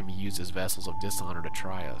honor can be used as vessels of dishonor to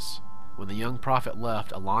try us. When the young prophet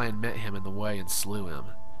left, a lion met him in the way and slew him.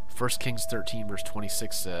 1 Kings 13 verse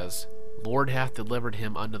 26 says, Lord hath delivered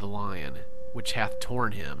him unto the lion, which hath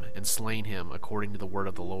torn him and slain him according to the word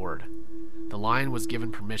of the Lord. The lion was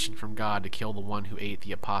given permission from God to kill the one who ate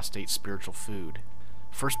the apostate spiritual food.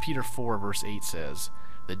 1 Peter 4 verse 8 says,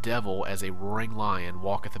 The devil as a roaring lion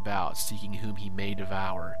walketh about, seeking whom he may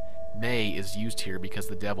devour. May is used here because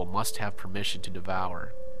the devil must have permission to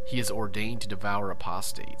devour. He is ordained to devour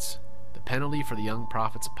apostates. The penalty for the young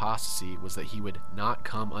prophet's apostasy was that he would not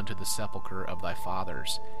come unto the sepulchre of thy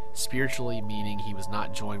fathers, spiritually meaning he was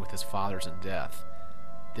not joined with his fathers in death.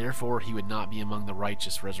 Therefore he would not be among the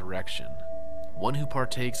righteous resurrection. One who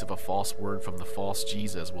partakes of a false word from the false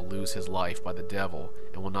Jesus will lose his life by the devil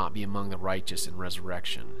and will not be among the righteous in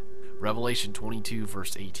resurrection. Revelation 22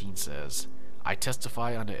 verse 18 says, I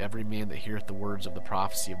testify unto every man that heareth the words of the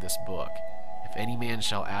prophecy of this book. If any man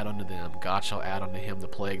shall add unto them, God shall add unto him the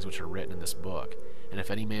plagues which are written in this book. And if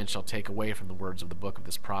any man shall take away from the words of the book of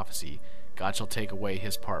this prophecy, God shall take away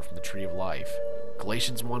his part from the tree of life.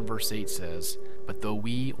 Galatians 1 verse 8 says, But though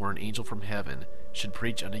we or an angel from heaven should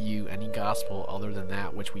preach unto you any gospel other than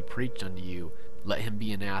that which we preached unto you, let him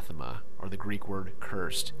be anathema, or the Greek word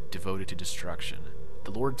cursed, devoted to destruction.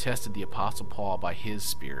 The Lord tested the apostle Paul by his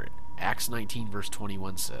Spirit. Acts 19 verse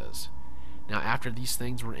 21 says, Now after these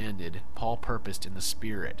things were ended, Paul purposed in the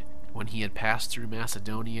Spirit, when he had passed through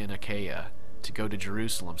Macedonia and Achaia, to go to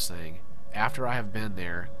Jerusalem, saying, After I have been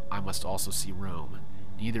there, I must also see Rome.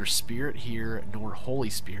 Neither Spirit here nor Holy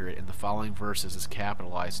Spirit in the following verses is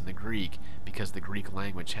capitalized in the Greek because the Greek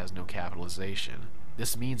language has no capitalization.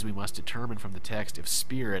 This means we must determine from the text if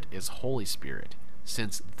Spirit is Holy Spirit.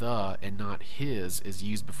 Since the and not his is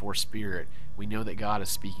used before Spirit, we know that God is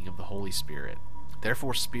speaking of the Holy Spirit.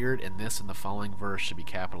 Therefore, Spirit in this and the following verse should be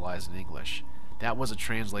capitalized in English. That was a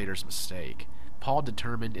translator's mistake. Paul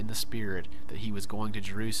determined in the Spirit that he was going to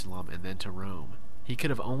Jerusalem and then to Rome. He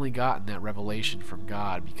could have only gotten that revelation from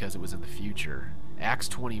God because it was in the future. Acts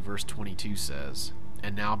 20 verse 22 says,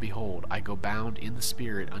 And now behold, I go bound in the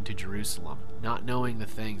Spirit unto Jerusalem, not knowing the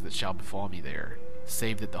things that shall befall me there,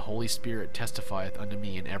 save that the Holy Spirit testifieth unto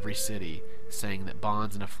me in every city, saying that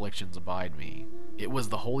bonds and afflictions abide me. It was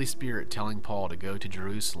the Holy Spirit telling Paul to go to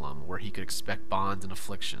Jerusalem, where he could expect bonds and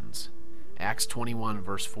afflictions. Acts 21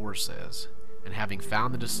 verse 4 says, And having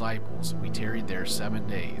found the disciples, we tarried there 7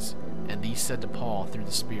 days. And these said to Paul through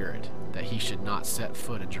the Spirit that he should not set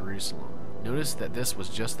foot in Jerusalem. Notice that this was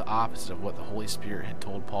just the opposite of what the Holy Spirit had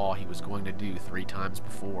told Paul he was going to do 3 times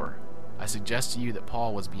before. I suggest to you that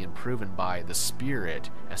Paul was being proven by the Spirit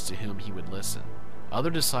as to whom he would listen. Other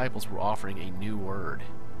disciples were offering a new word.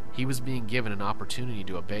 He was being given an opportunity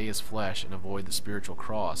to obey his flesh and avoid the spiritual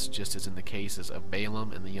cross, just as in the cases of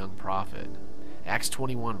Balaam and the young prophet. Acts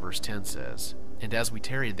 21 verse 10 says, "And as we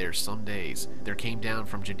tarried there some days, there came down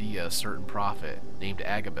from Judea a certain prophet, named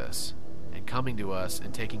Agabus. And coming to us,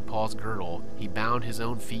 and taking Paul's girdle, he bound his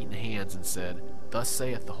own feet and hands, and said, Thus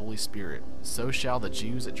saith the Holy Spirit, So shall the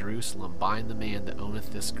Jews at Jerusalem bind the man that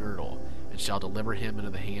owneth this girdle, and shall deliver him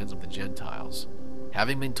into the hands of the Gentiles."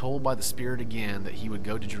 Having been told by the Spirit again that he would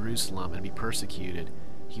go to Jerusalem and be persecuted,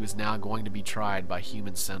 he was now going to be tried by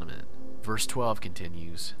human sentiment. Verse 12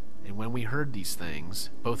 continues, "And when we heard these things,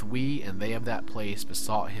 both we and they of that place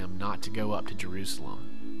besought him not to go up to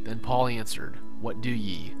Jerusalem. Then Paul answered, What do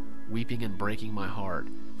ye, weeping and breaking my heart?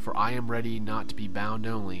 For I am ready not to be bound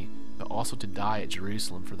only, but also to die at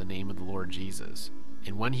Jerusalem for the name of the Lord Jesus.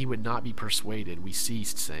 And when he would not be persuaded, we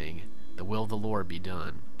ceased, saying, The will of the Lord be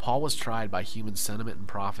done." Paul was tried by human sentiment and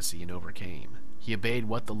prophecy and overcame. He obeyed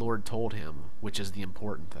what the Lord told him, which is the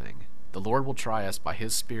important thing. The Lord will try us by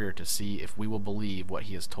his Spirit to see if we will believe what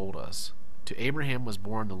he has told us. To Abraham was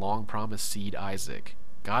born the long-promised seed Isaac.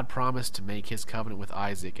 God promised to make his covenant with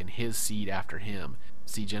Isaac and his seed after him.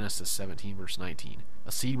 See Genesis 17 verse 19.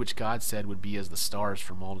 A seed which God said would be as the stars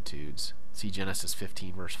for multitudes. See Genesis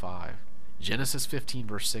 15 verse 5. Genesis 15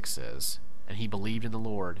 verse 6 says, "And he believed in the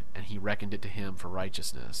Lord, and he reckoned it to him for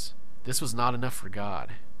righteousness." This was not enough for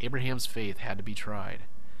God. Abraham's faith had to be tried.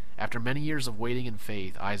 After many years of waiting in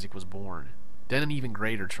faith, Isaac was born. Then an even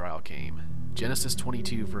greater trial came. Genesis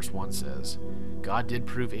 22 verse 1 says, "God did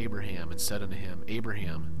prove Abraham, and said unto him,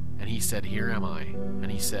 Abraham. And he said, Here am I.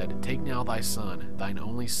 And he said, Take now thy son, thine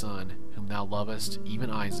only son, whom thou lovest,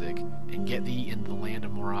 even Isaac, and get thee into the land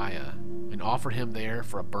of Moriah, and offer him there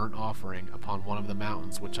for a burnt offering upon one of the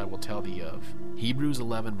mountains which I will tell thee of." Hebrews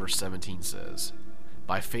 11 verse 17 says,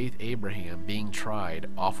 "By faith Abraham, being tried,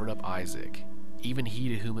 offered up Isaac, even he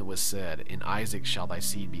to whom it was said, In Isaac shall thy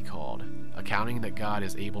seed be called, accounting that God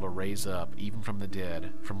is able to raise up, even from the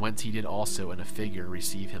dead, from whence he did also in a figure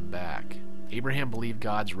receive him back." Abraham believed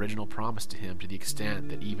God's original promise to him to the extent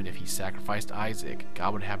that even if he sacrificed Isaac,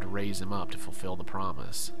 God would have to raise him up to fulfill the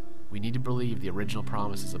promise. We need to believe the original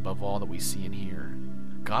promises above all that we see and hear.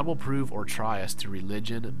 God will prove or try us through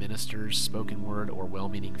religion, ministers, spoken word, or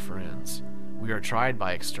well-meaning friends. We are tried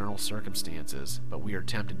by external circumstances, but we are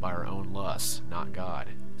tempted by our own lusts, not God.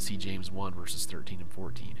 See James 1 verses 13 and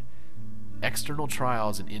 14. External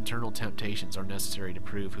trials and internal temptations are necessary to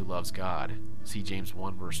prove who loves God. See James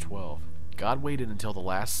 1 verse 12. God waited until the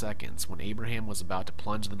last seconds, when Abraham was about to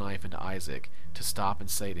plunge the knife into Isaac, to stop and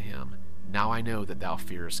say to him, "Now I know that thou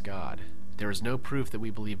fearest God." There is no proof that we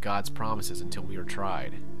believe God's promises until we are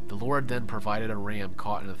tried. The Lord then provided a ram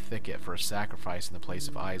caught in a thicket for a sacrifice in the place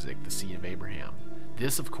of Isaac, the seed of Abraham.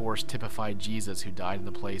 This, of course, typified Jesus, who died in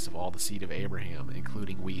the place of all the seed of Abraham,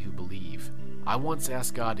 including we who believe. I once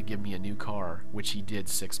asked God to give me a new car, which he did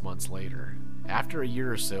 6 months later. After a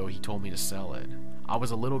year or so, he told me to sell it. I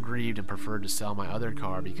was a little grieved and preferred to sell my other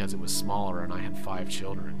car because it was smaller and I had 5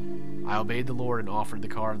 children. I obeyed the Lord and offered the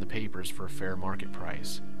car in the papers for a fair market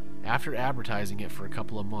price. After advertising it for a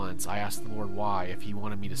couple of months, I asked the Lord why, if he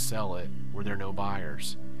wanted me to sell it, were there no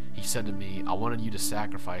buyers. He said to me, "I wanted you to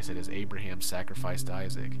sacrifice it as Abraham sacrificed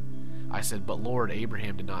Isaac." I said, "But Lord,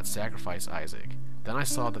 Abraham did not sacrifice Isaac." Then I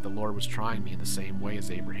saw that the Lord was trying me in the same way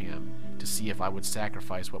as Abraham, to see if I would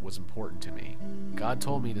sacrifice what was important to me. God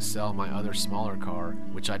told me to sell my other smaller car,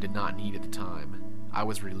 which I did not need at the time. I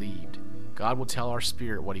was relieved. God will tell our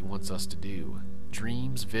spirit what he wants us to do.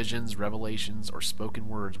 Dreams, visions, revelations, or spoken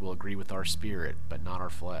words will agree with our spirit, but not our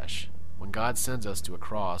flesh. When God sends us to a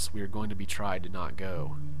cross, we are going to be tried to not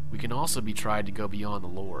go. We can also be tried to go beyond the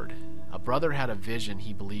Lord. A brother had a vision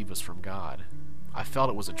he believed was from God. I felt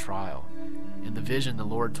it was a trial. In the vision, the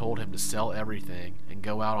Lord told him to sell everything and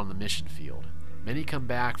go out on the mission field. Many come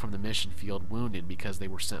back from the mission field wounded because they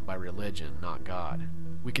were sent by religion, not God.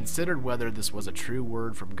 We considered whether this was a true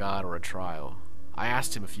word from God or a trial. I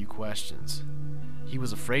asked him a few questions. He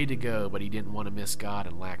was afraid to go, but he didn't want to miss God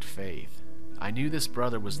and lacked faith. I knew this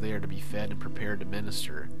brother was there to be fed and prepared to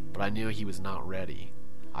minister, but I knew he was not ready.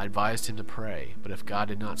 I advised him to pray, but if God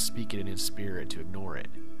did not speak it in his spirit, to ignore it.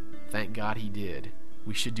 Thank God he did.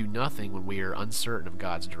 We should do nothing when we are uncertain of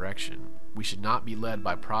God's direction. We should not be led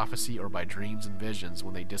by prophecy or by dreams and visions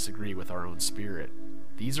when they disagree with our own spirit.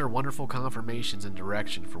 These are wonderful confirmations and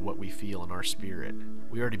direction for what we feel in our spirit.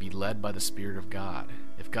 We are to be led by the Spirit of God.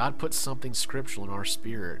 If God puts something scriptural in our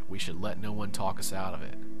spirit, we should let no one talk us out of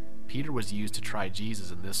it. Peter was used to try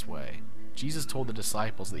Jesus in this way. Jesus told the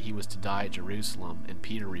disciples that he was to die at Jerusalem, and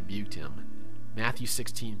Peter rebuked him. Matthew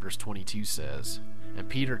 16 verse 22 says, "And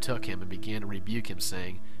Peter took him and began to rebuke him,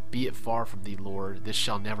 saying, Be it far from thee, Lord, this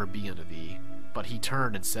shall never be unto thee. But he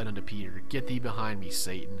turned and said unto Peter, Get thee behind me,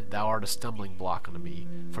 Satan, thou art a stumbling block unto me,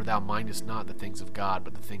 for thou mindest not the things of God,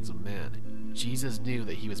 but the things of men." Jesus knew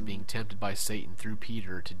that he was being tempted by Satan through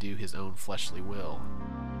Peter to do his own fleshly will.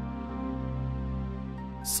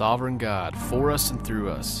 Sovereign God, For Us and Through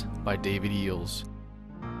Us by David Eell.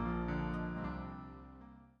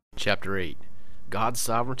 Chapter 8. God's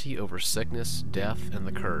Sovereignty Over Sickness, Death, and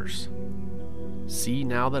the Curse. See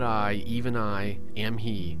now that I, even I, am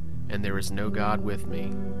He, and there is no God with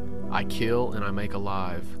me. I kill and I make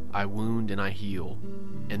alive, I wound and I heal,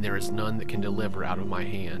 and there is none that can deliver out of my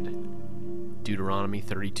hand. Deuteronomy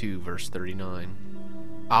 32 verse 39.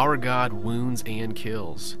 Our God wounds and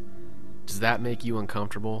kills. Does that make you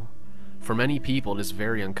uncomfortable? For many people it is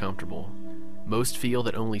very uncomfortable. Most feel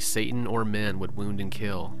that only Satan or men would wound and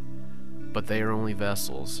kill. But they are only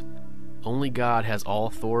vessels. Only God has all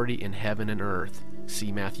authority in heaven and earth.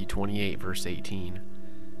 See Matthew 28 verse 18.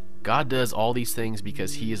 God does all these things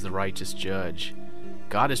because He is the righteous judge.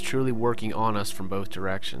 God is truly working on us from both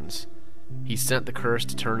directions. He sent the curse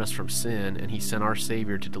to turn us from sin, and He sent our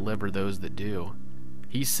Savior to deliver those that do.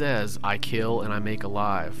 He says, I kill and I make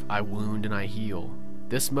alive, I wound and I heal.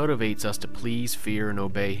 This motivates us to please, fear, and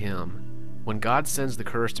obey Him. When God sends the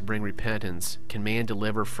curse to bring repentance, can man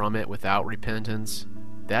deliver from it without repentance?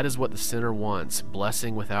 That is what the sinner wants,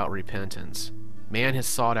 blessing without repentance. Man has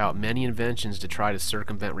sought out many inventions to try to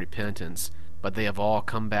circumvent repentance, but they have all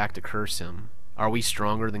come back to curse him. Are we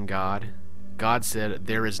stronger than God? God said,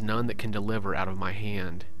 There is none that can deliver out of my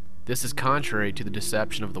hand. This is contrary to the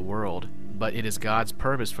deception of the world, but it is God's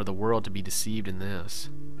purpose for the world to be deceived in this.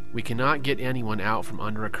 We cannot get anyone out from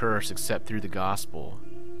under a curse except through the gospel.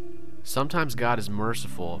 Sometimes God is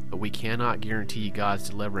merciful, but we cannot guarantee God's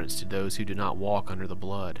deliverance to those who do not walk under the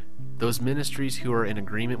blood. Those ministries who are in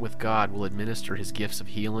agreement with God will administer His gifts of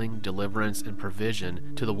healing, deliverance, and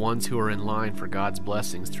provision to the ones who are in line for God's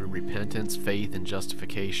blessings through repentance, faith, and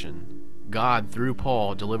justification. God, through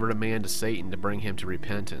Paul, delivered a man to Satan to bring him to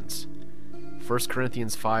repentance. 1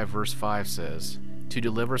 Corinthians 5 verse 5 says, To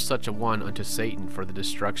deliver such a one unto Satan for the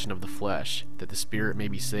destruction of the flesh, that the spirit may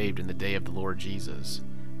be saved in the day of the Lord Jesus.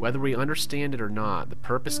 Whether we understand it or not, the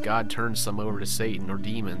purpose God turns some over to Satan or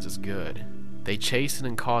demons is good. They chasten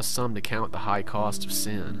and cause some to count the high cost of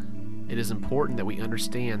sin. It is important that we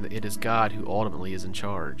understand that it is God who ultimately is in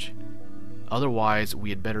charge. Otherwise, we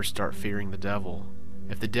had better start fearing the devil.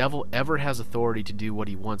 If the devil ever has authority to do what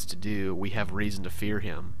he wants to do, we have reason to fear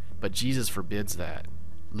him, but Jesus forbids that.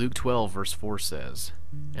 Luke 12 verse 4 says,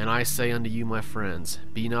 And I say unto you, my friends,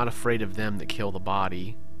 be not afraid of them that kill the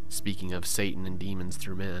body, speaking of Satan and demons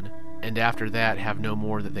through men, and after that have no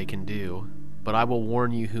more that they can do. But I will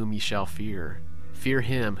warn you whom ye shall fear. Fear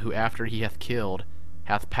him who after he hath killed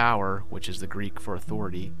hath power, which is the Greek for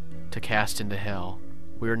authority, to cast into hell.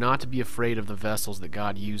 We are not to be afraid of the vessels that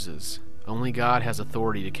God uses. Only God has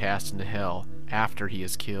authority to cast into hell after he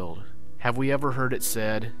is killed. Have we ever heard it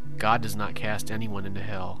said, God does not cast anyone into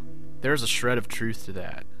hell? There is a shred of truth to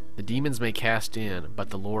that. The demons may cast in, but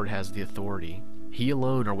the Lord has the authority. He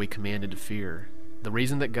alone are we commanded to fear. The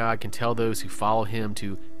reason that God can tell those who follow Him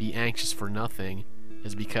to be anxious for nothing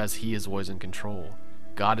is because He is always in control.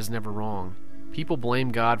 God is never wrong. People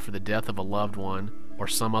blame God for the death of a loved one or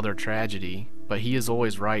some other tragedy, but He is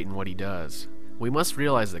always right in what He does. We must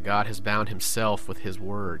realize that God has bound Himself with His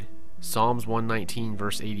word. Psalms 119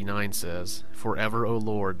 verse 89 says, Forever, O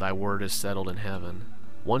Lord, thy word is settled in heaven.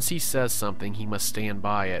 Once He says something, He must stand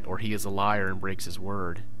by it, or He is a liar and breaks His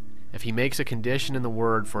word. If He makes a condition in the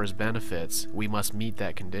Word for His benefits, we must meet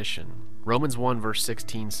that condition. Romans 1 verse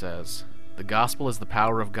 16 says, The gospel is the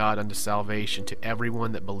power of God unto salvation to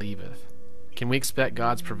everyone that believeth. Can we expect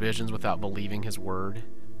God's provisions without believing His Word?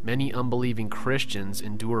 Many unbelieving Christians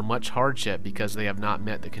endure much hardship because they have not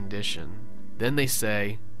met the condition. Then they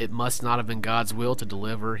say, It must not have been God's will to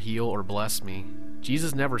deliver, heal, or bless me.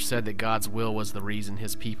 Jesus never said that God's will was the reason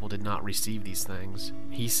His people did not receive these things.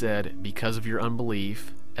 He said, Because of your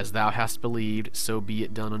unbelief, as thou hast believed, so be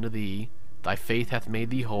it done unto thee. Thy faith hath made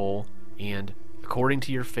thee whole, and according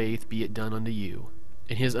to your faith be it done unto you.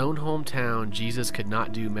 In His own hometown, Jesus could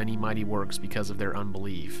not do many mighty works because of their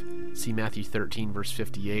unbelief. See Matthew 13 verse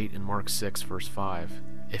 58 and Mark 6 verse 5.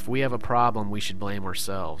 If we have a problem, we should blame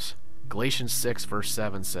ourselves. Galatians 6 verse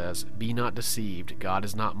 7 says, Be not deceived, God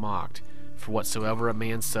is not mocked, for whatsoever a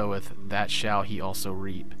man soweth, that shall he also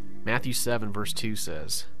reap. Matthew 7 verse 2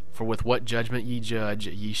 says, For with what judgment ye judge,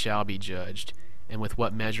 ye shall be judged, and with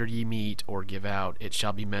what measure ye mete or give out, it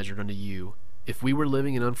shall be measured unto you. If we were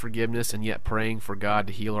living in unforgiveness and yet praying for God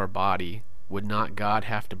to heal our body, would not God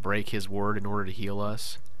have to break his word in order to heal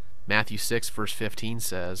us? Matthew 6 verse 15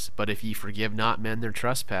 says, But if ye forgive not men their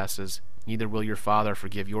trespasses, neither will your Father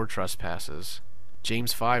forgive your trespasses.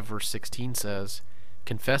 James 5 verse 16 says,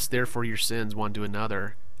 Confess therefore your sins one to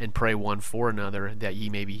another, and pray one for another, that ye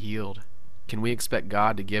may be healed. Can we expect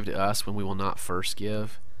God to give to us when we will not first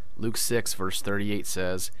give? Luke 6 verse 38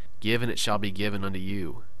 says, Give and it shall be given unto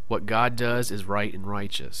you. What God does is right and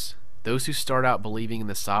righteous. Those who start out believing in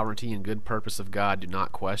the sovereignty and good purpose of God do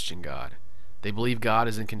not question God. They believe God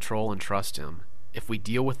is in control and trust him. If we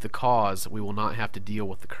deal with the cause, we will not have to deal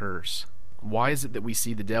with the curse. Why is it that we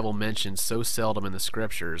see the devil mentioned so seldom in the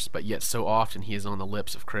scriptures, but yet so often he is on the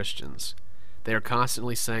lips of Christians? They are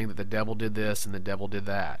constantly saying that the devil did this and the devil did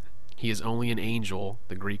that. He is only an angel,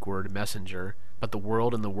 the Greek word messenger, but the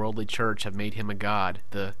world and the worldly church have made him a god,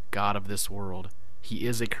 the God of this world. He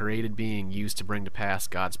is a created being used to bring to pass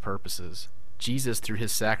God's purposes. Jesus, through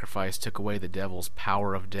his sacrifice, took away the devil's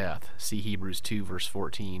power of death. See Hebrews 2 verse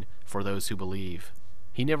 14, for those who believe.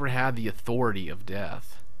 He never had the authority of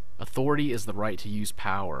death. Authority is the right to use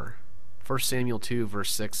power. 1 Samuel 2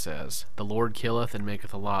 verse 6 says, The Lord killeth and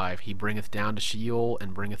maketh alive, he bringeth down to Sheol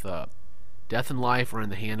and bringeth up. Death and life are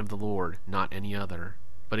in the hand of the Lord, not any other.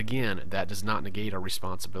 But again, that does not negate our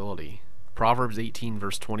responsibility. Proverbs 18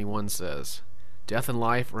 verse 21 says, Death and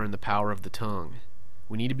life are in the power of the tongue.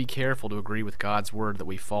 We need to be careful to agree with God's word that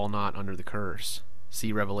we fall not under the curse.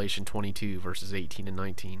 See Revelation 22 verses 18 and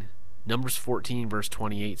 19. Numbers 14 verse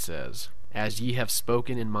 28 says, As ye have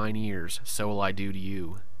spoken in mine ears, so will I do to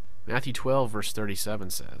you. Matthew 12 verse 37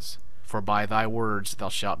 says, For by thy words thou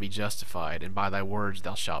shalt be justified, and by thy words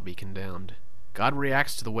thou shalt be condemned. God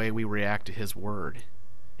reacts to the way we react to his word.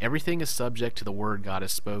 Everything is subject to the word God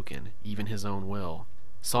has spoken, even his own will.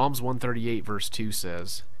 Psalms 138 verse 2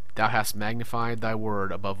 says, Thou hast magnified thy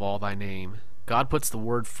word above all thy name. God puts the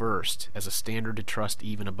word first as a standard to trust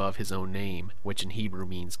even above his own name, which in Hebrew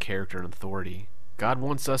means character and authority. God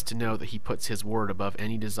wants us to know that he puts his word above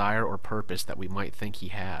any desire or purpose that we might think he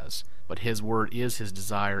has, but his word is his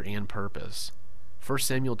desire and purpose. 1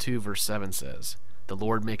 Samuel 2 verse 7 says, The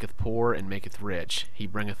Lord maketh poor and maketh rich, he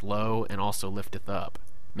bringeth low and also lifteth up.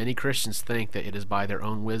 Many Christians think that it is by their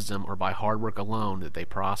own wisdom or by hard work alone that they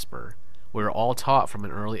prosper. We are all taught from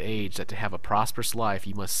an early age that to have a prosperous life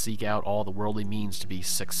you must seek out all the worldly means to be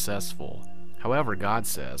successful. However, God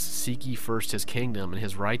says, Seek ye first his kingdom and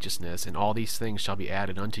his righteousness, and all these things shall be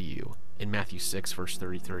added unto you, in Matthew 6 verse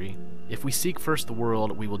 33. If we seek first the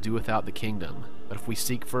world, we will do without the kingdom, but if we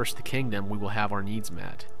seek first the kingdom, we will have our needs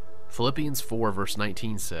met. Philippians 4 verse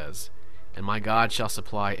 19 says, And my God shall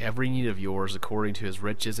supply every need of yours according to his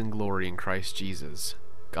riches and glory in Christ Jesus.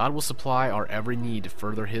 God will supply our every need to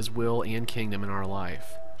further his will and kingdom in our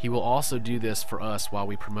life. He will also do this for us while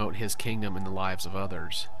we promote his kingdom in the lives of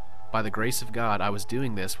others. By the grace of God, I was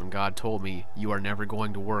doing this when God told me, You are never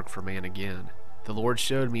going to work for man again. The Lord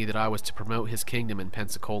showed me that I was to promote his kingdom in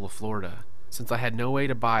Pensacola, Florida. Since I had no way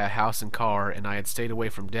to buy a house and car, and I had stayed away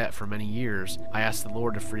from debt for many years, I asked the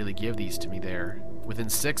Lord to freely give these to me there. Within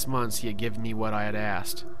 6 months, he had given me what I had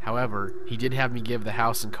asked. However, he did have me give the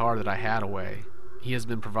house and car that I had away. He has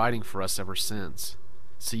been providing for us ever since.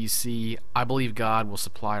 So you see, I believe God will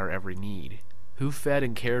supply our every need. Who fed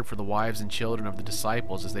and cared for the wives and children of the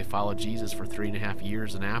disciples as they followed Jesus for 3.5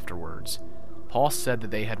 years and afterwards? Paul said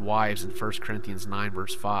that they had wives in 1 Corinthians 9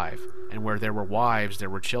 verse 5, and where there were wives, there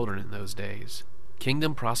were children in those days.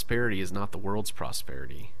 Kingdom prosperity is not the world's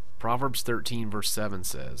prosperity. Proverbs 13 verse 7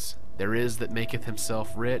 says, There is that maketh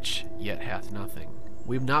himself rich, yet hath nothing.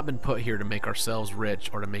 We have not been put here to make ourselves rich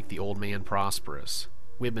or to make the old man prosperous.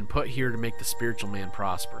 We have been put here to make the spiritual man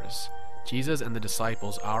prosperous. Jesus and the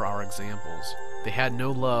disciples are our examples. They had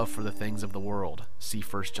no love for the things of the world. See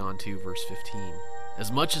 1 John 2 verse 15.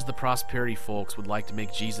 As much as the prosperity folks would like to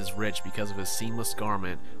make Jesus rich because of his seamless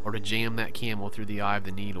garment or to jam that camel through the eye of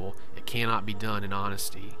the needle, it cannot be done in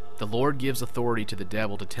honesty. The Lord gives authority to the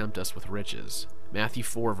devil to tempt us with riches. Matthew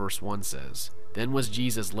 4 verse 1 says, Then was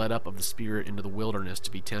Jesus led up of the Spirit into the wilderness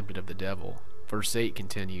to be tempted of the devil. Verse 8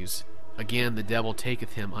 continues, Again the devil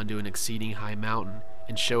taketh him unto an exceeding high mountain,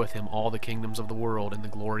 and showeth him all the kingdoms of the world and the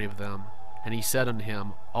glory of them. And he said unto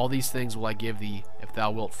him, All these things will I give thee, if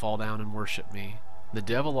thou wilt fall down and worship me. The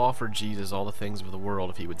devil offered Jesus all the things of the world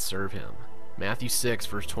if he would serve him. Matthew 6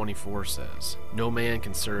 verse 24 says, "No man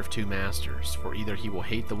can serve two masters, for either he will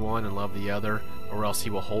hate the one and love the other, or else he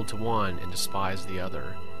will hold to one and despise the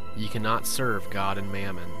other. Ye cannot serve God and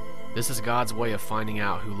mammon." This is God's way of finding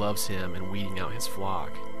out who loves him and weeding out his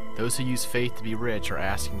flock. Those who use faith to be rich are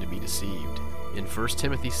asking to be deceived. In 1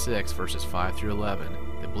 Timothy 6 verses 5 through 11,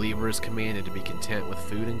 the believer is commanded to be content with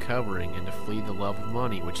food and covering and to flee the love of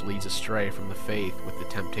money which leads astray from the faith with the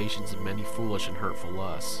temptations of many foolish and hurtful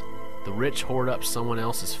lusts. The rich hoard up someone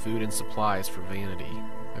else's food and supplies for vanity.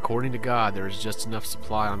 According to God, there is just enough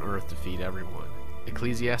supply on earth to feed everyone.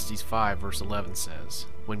 Ecclesiastes 5 verse 11 says,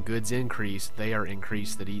 "When goods increase, they are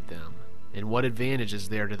increased that eat them. And what advantage is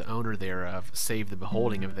there to the owner thereof, save the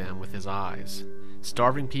beholding of them with his eyes?"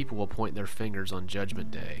 Starving people will point their fingers on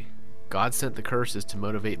Judgment Day. God sent the curses to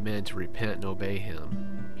motivate men to repent and obey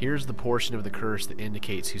him. Here's the portion of the curse that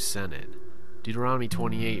indicates who sent it. Deuteronomy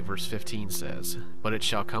 28 verse 15 says, "But it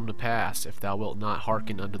shall come to pass, if thou wilt not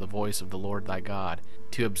hearken unto the voice of the Lord thy God,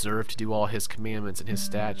 to observe to do all his commandments and his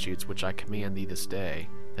statutes which I command thee this day,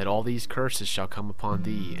 that all these curses shall come upon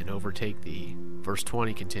thee and overtake thee." Verse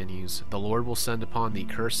 20 continues, "The Lord will send upon thee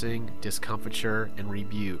cursing, discomfiture, and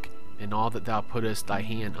rebuke, and all that thou puttest thy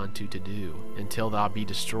hand unto to do, until thou be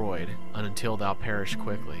destroyed, and until thou perish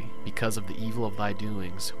quickly, because of the evil of thy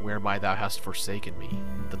doings, whereby thou hast forsaken me.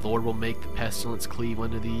 The Lord will make the pestilence cleave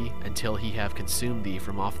unto thee, until he have consumed thee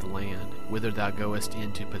from off the land, whither thou goest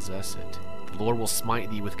in to possess it. The Lord will smite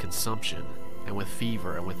thee with consumption, and with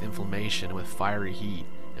fever, and with inflammation, and with fiery heat,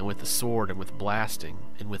 and with the sword, and with blasting,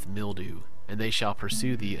 and with mildew, and they shall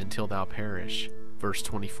pursue thee until thou perish." Verse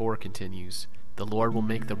 24 continues, "The Lord will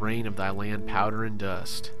make the rain of thy land powder and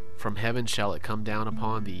dust. From heaven shall it come down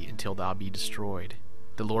upon thee until thou be destroyed.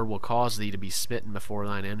 The Lord will cause thee to be smitten before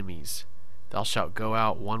thine enemies. Thou shalt go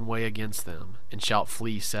out one way against them, and shalt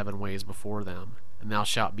flee 7 ways before them, and thou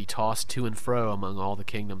shalt be tossed to and fro among all the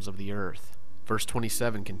kingdoms of the earth." Verse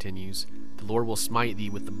 27 continues, "The Lord will smite thee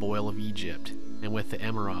with the boil of Egypt, and with the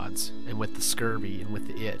emerods, and with the scurvy, and with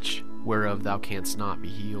the itch, whereof thou canst not be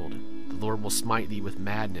healed. The Lord will smite thee with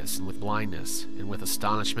madness, and with blindness, and with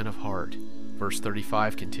astonishment of heart." Verse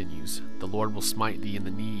 35 continues, "The Lord will smite thee in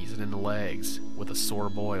the knees and in the legs, with a sore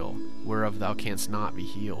boil, whereof thou canst not be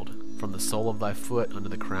healed, from the sole of thy foot unto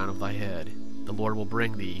the crown of thy head. The Lord will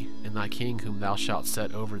bring thee, and thy king whom thou shalt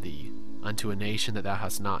set over thee, unto a nation that thou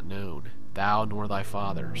hast not known, thou nor thy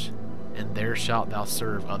fathers. And there shalt thou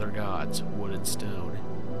serve other gods, wood and stone."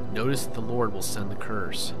 Notice that the Lord will send the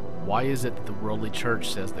curse. Why is it that the worldly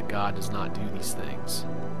church says that God does not do these things?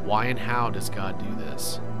 Why and how does God do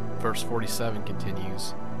this? Verse 47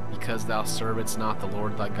 continues, "Because thou servedst not the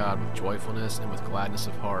Lord thy God with joyfulness and with gladness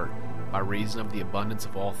of heart, by reason of the abundance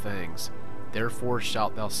of all things. Therefore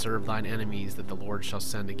shalt thou serve thine enemies that the Lord shall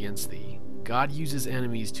send against thee." God uses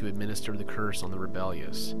enemies to administer the curse on the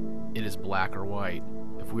rebellious. It is black or white.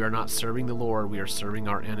 If we are not serving the Lord, we are serving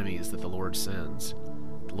our enemies that the Lord sends.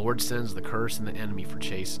 The Lord sends the curse and the enemy for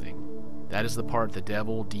chastening. That is the part the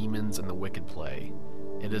devil, demons, and the wicked play.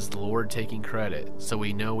 It is the Lord taking credit, so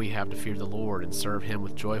we know we have to fear the Lord and serve him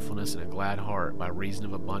with joyfulness and a glad heart by reason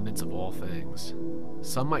of abundance of all things.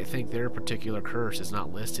 Some might think their particular curse is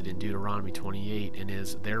not listed in Deuteronomy 28 and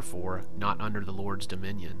is, therefore, not under the Lord's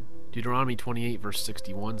dominion. Deuteronomy 28 verse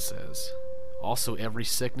 61 says, "Also every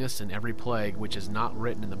sickness and every plague which is not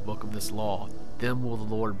written in the book of this law, them will the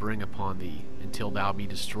Lord bring upon thee, until thou be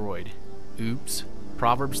destroyed." Oops.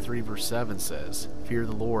 Proverbs 3 verse 7 says, "Fear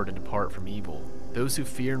the Lord and depart from evil." Those who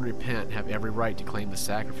fear and repent have every right to claim the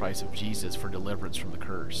sacrifice of Jesus for deliverance from the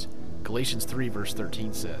curse. Galatians 3 verse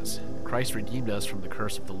 13 says, "Christ redeemed us from the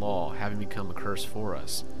curse of the law, having become a curse for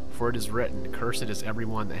us. For it is written, Cursed is every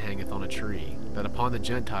one that hangeth on a tree, that upon the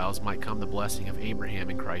Gentiles might come the blessing of Abraham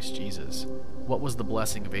in Christ Jesus." What was the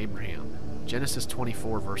blessing of Abraham? Genesis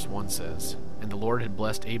 24 verse 1 says, "And the Lord had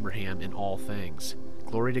blessed Abraham in all things."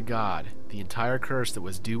 Glory to God, the entire curse that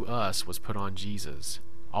was due us was put on Jesus.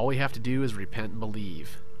 All we have to do is repent and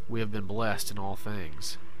believe. We have been blessed in all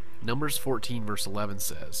things. Numbers 14 verse 11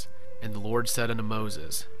 says, "And the Lord said unto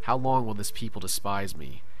Moses, How long will this people despise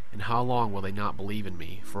me? And how long will they not believe in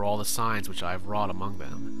me, for all the signs which I have wrought among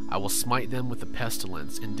them? I will smite them with the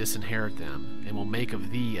pestilence, and disinherit them, and will make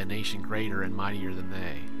of thee a nation greater and mightier than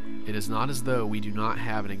they." It is not as though we do not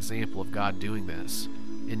have an example of God doing this.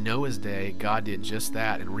 In Noah's day, God did just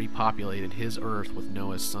that and repopulated his earth with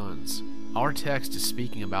Noah's sons. Our text is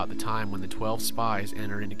speaking about the time when the 12 spies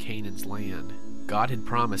entered into Canaan's land. God had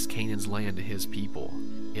promised Canaan's land to his people.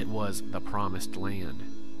 It was the promised land.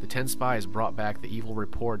 The 10 spies brought back the evil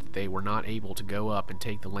report that they were not able to go up and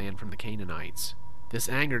take the land from the Canaanites. This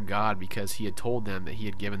angered God because he had told them that he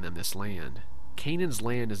had given them this land. Canaan's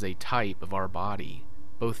land is a type of our body.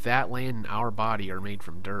 Both that land and our body are made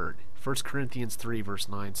from dirt. 1 Corinthians 3 verse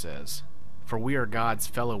 9 says, "For we are God's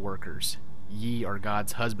fellow workers. Ye are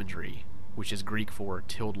God's husbandry," which is Greek for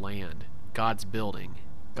tilled land, God's building.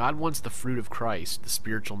 God wants the fruit of Christ, the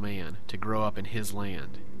spiritual man, to grow up in his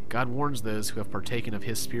land. God warns those who have partaken of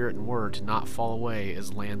his spirit and word to not fall away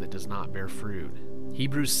as land that does not bear fruit.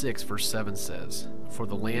 Hebrews 6 verse 7 says, "For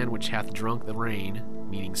the land which hath drunk the rain,"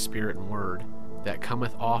 meaning spirit and word, "that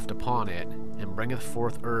cometh oft upon it, and bringeth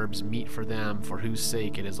forth herbs meet for them for whose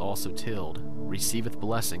sake it is also tilled, receiveth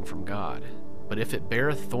blessing from God. But if it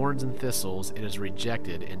beareth thorns and thistles, it is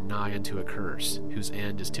rejected and nigh unto a curse, whose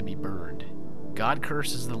end is to be burned." God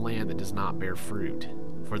curses the land that does not bear fruit.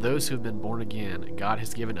 For those who have been born again, God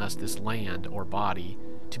has given us this land, or body,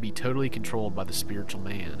 to be totally controlled by the spiritual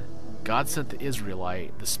man. God sent the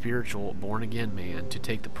Israelite, the spiritual, born-again man, to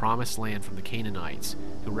take the promised land from the Canaanites,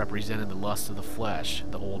 who represented the lusts of the flesh,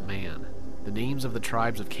 the old man. The names of the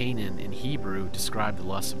tribes of Canaan in Hebrew describe the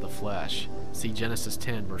lusts of the flesh. See Genesis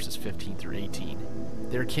 10 verses 15 through 18.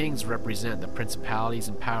 Their kings represent the principalities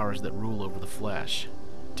and powers that rule over the flesh.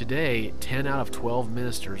 Today, 10 out of 12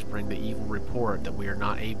 ministers bring the evil report that we are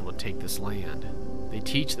not able to take this land. They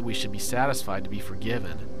teach that we should be satisfied to be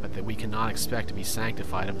forgiven, but that we cannot expect to be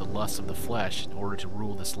sanctified of the lusts of the flesh in order to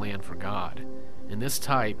rule this land for God. In this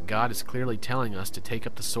type, God is clearly telling us to take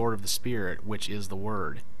up the sword of the Spirit, which is the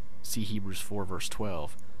Word. See Hebrews 4 verse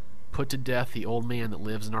 12. Put to death the old man that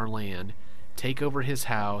lives in our land, take over his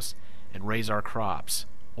house, and raise our crops,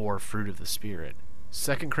 or fruit of the Spirit.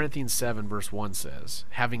 2 Corinthians 7 verse 1 says,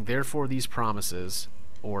 "Having therefore these promises,"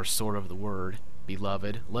 or sword of the Word,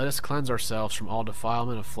 "Beloved, let us cleanse ourselves from all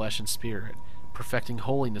defilement of flesh and spirit, perfecting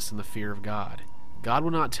holiness in the fear of God." God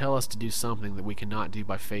will not tell us to do something that we cannot do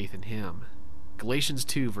by faith in Him. Galatians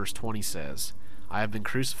 2 verse 20 says, "I have been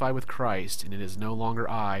crucified with Christ, and it is no longer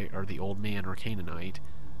I, or the old man or Canaanite,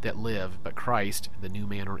 that live, but Christ, the new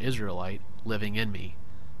man or Israelite, living in me."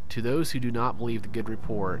 To those who do not believe the good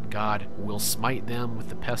report, God will smite them with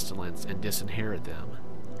the pestilence and disinherit them.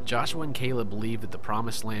 Joshua and Caleb believed that the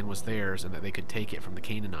promised land was theirs and that they could take it from the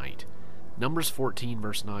Canaanite. Numbers 14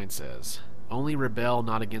 verse 9 says, "Only rebel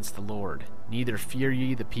not against the Lord, neither fear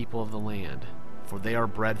ye the people of the land, for they are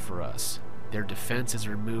bread for us. Their defense is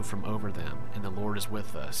removed from over them, and the Lord is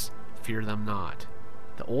with us. Fear them not."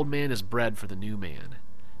 The old man is bread for the new man.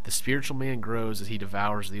 The spiritual man grows as he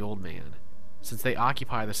devours the old man. Since they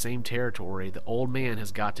occupy the same territory, the old man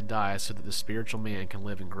has got to die so that the spiritual man can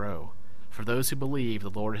live and grow. For those who believe,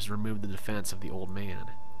 the Lord has removed the defense of the old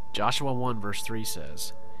man. Joshua 1 verse 3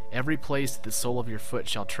 says, "Every place that the sole of your foot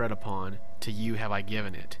shall tread upon, to you have I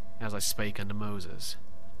given it, as I spake unto Moses."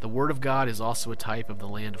 The Word of God is also a type of the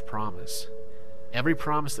land of promise. Every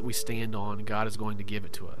promise that we stand on, God is going to give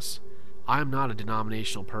it to us. I am not a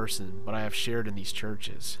denominational person, but I have shared in these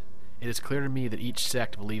churches. It is clear to me that each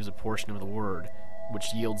sect believes a portion of the Word,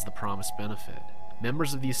 which yields the promised benefit.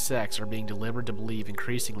 Members of these sects are being delivered to believe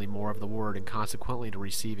increasingly more of the Word and consequently to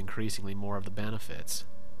receive increasingly more of the benefits.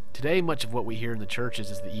 Today, much of what we hear in the churches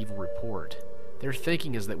is the evil report. Their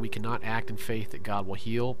thinking is that we cannot act in faith that God will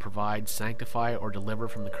heal, provide, sanctify, or deliver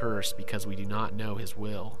from the curse because we do not know His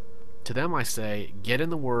will. To them I say, get in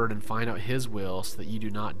the Word and find out His will so that you do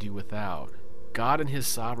not do without. God in His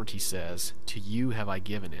sovereignty says, "To you have I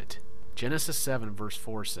given it." Genesis 7 verse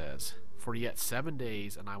 4 says, "For yet 7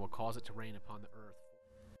 days, and I will cause it to rain upon the earth."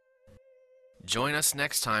 Join us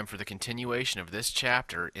next time for the continuation of this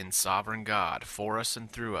chapter in Sovereign God, For Us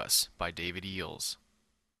and Through Us by David Eels.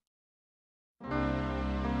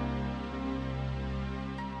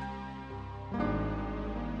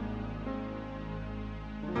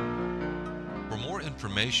 For more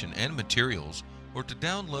information and materials, or to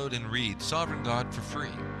download and read Sovereign God for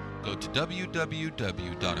free, go to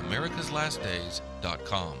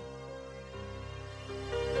www.americaslastdays.com.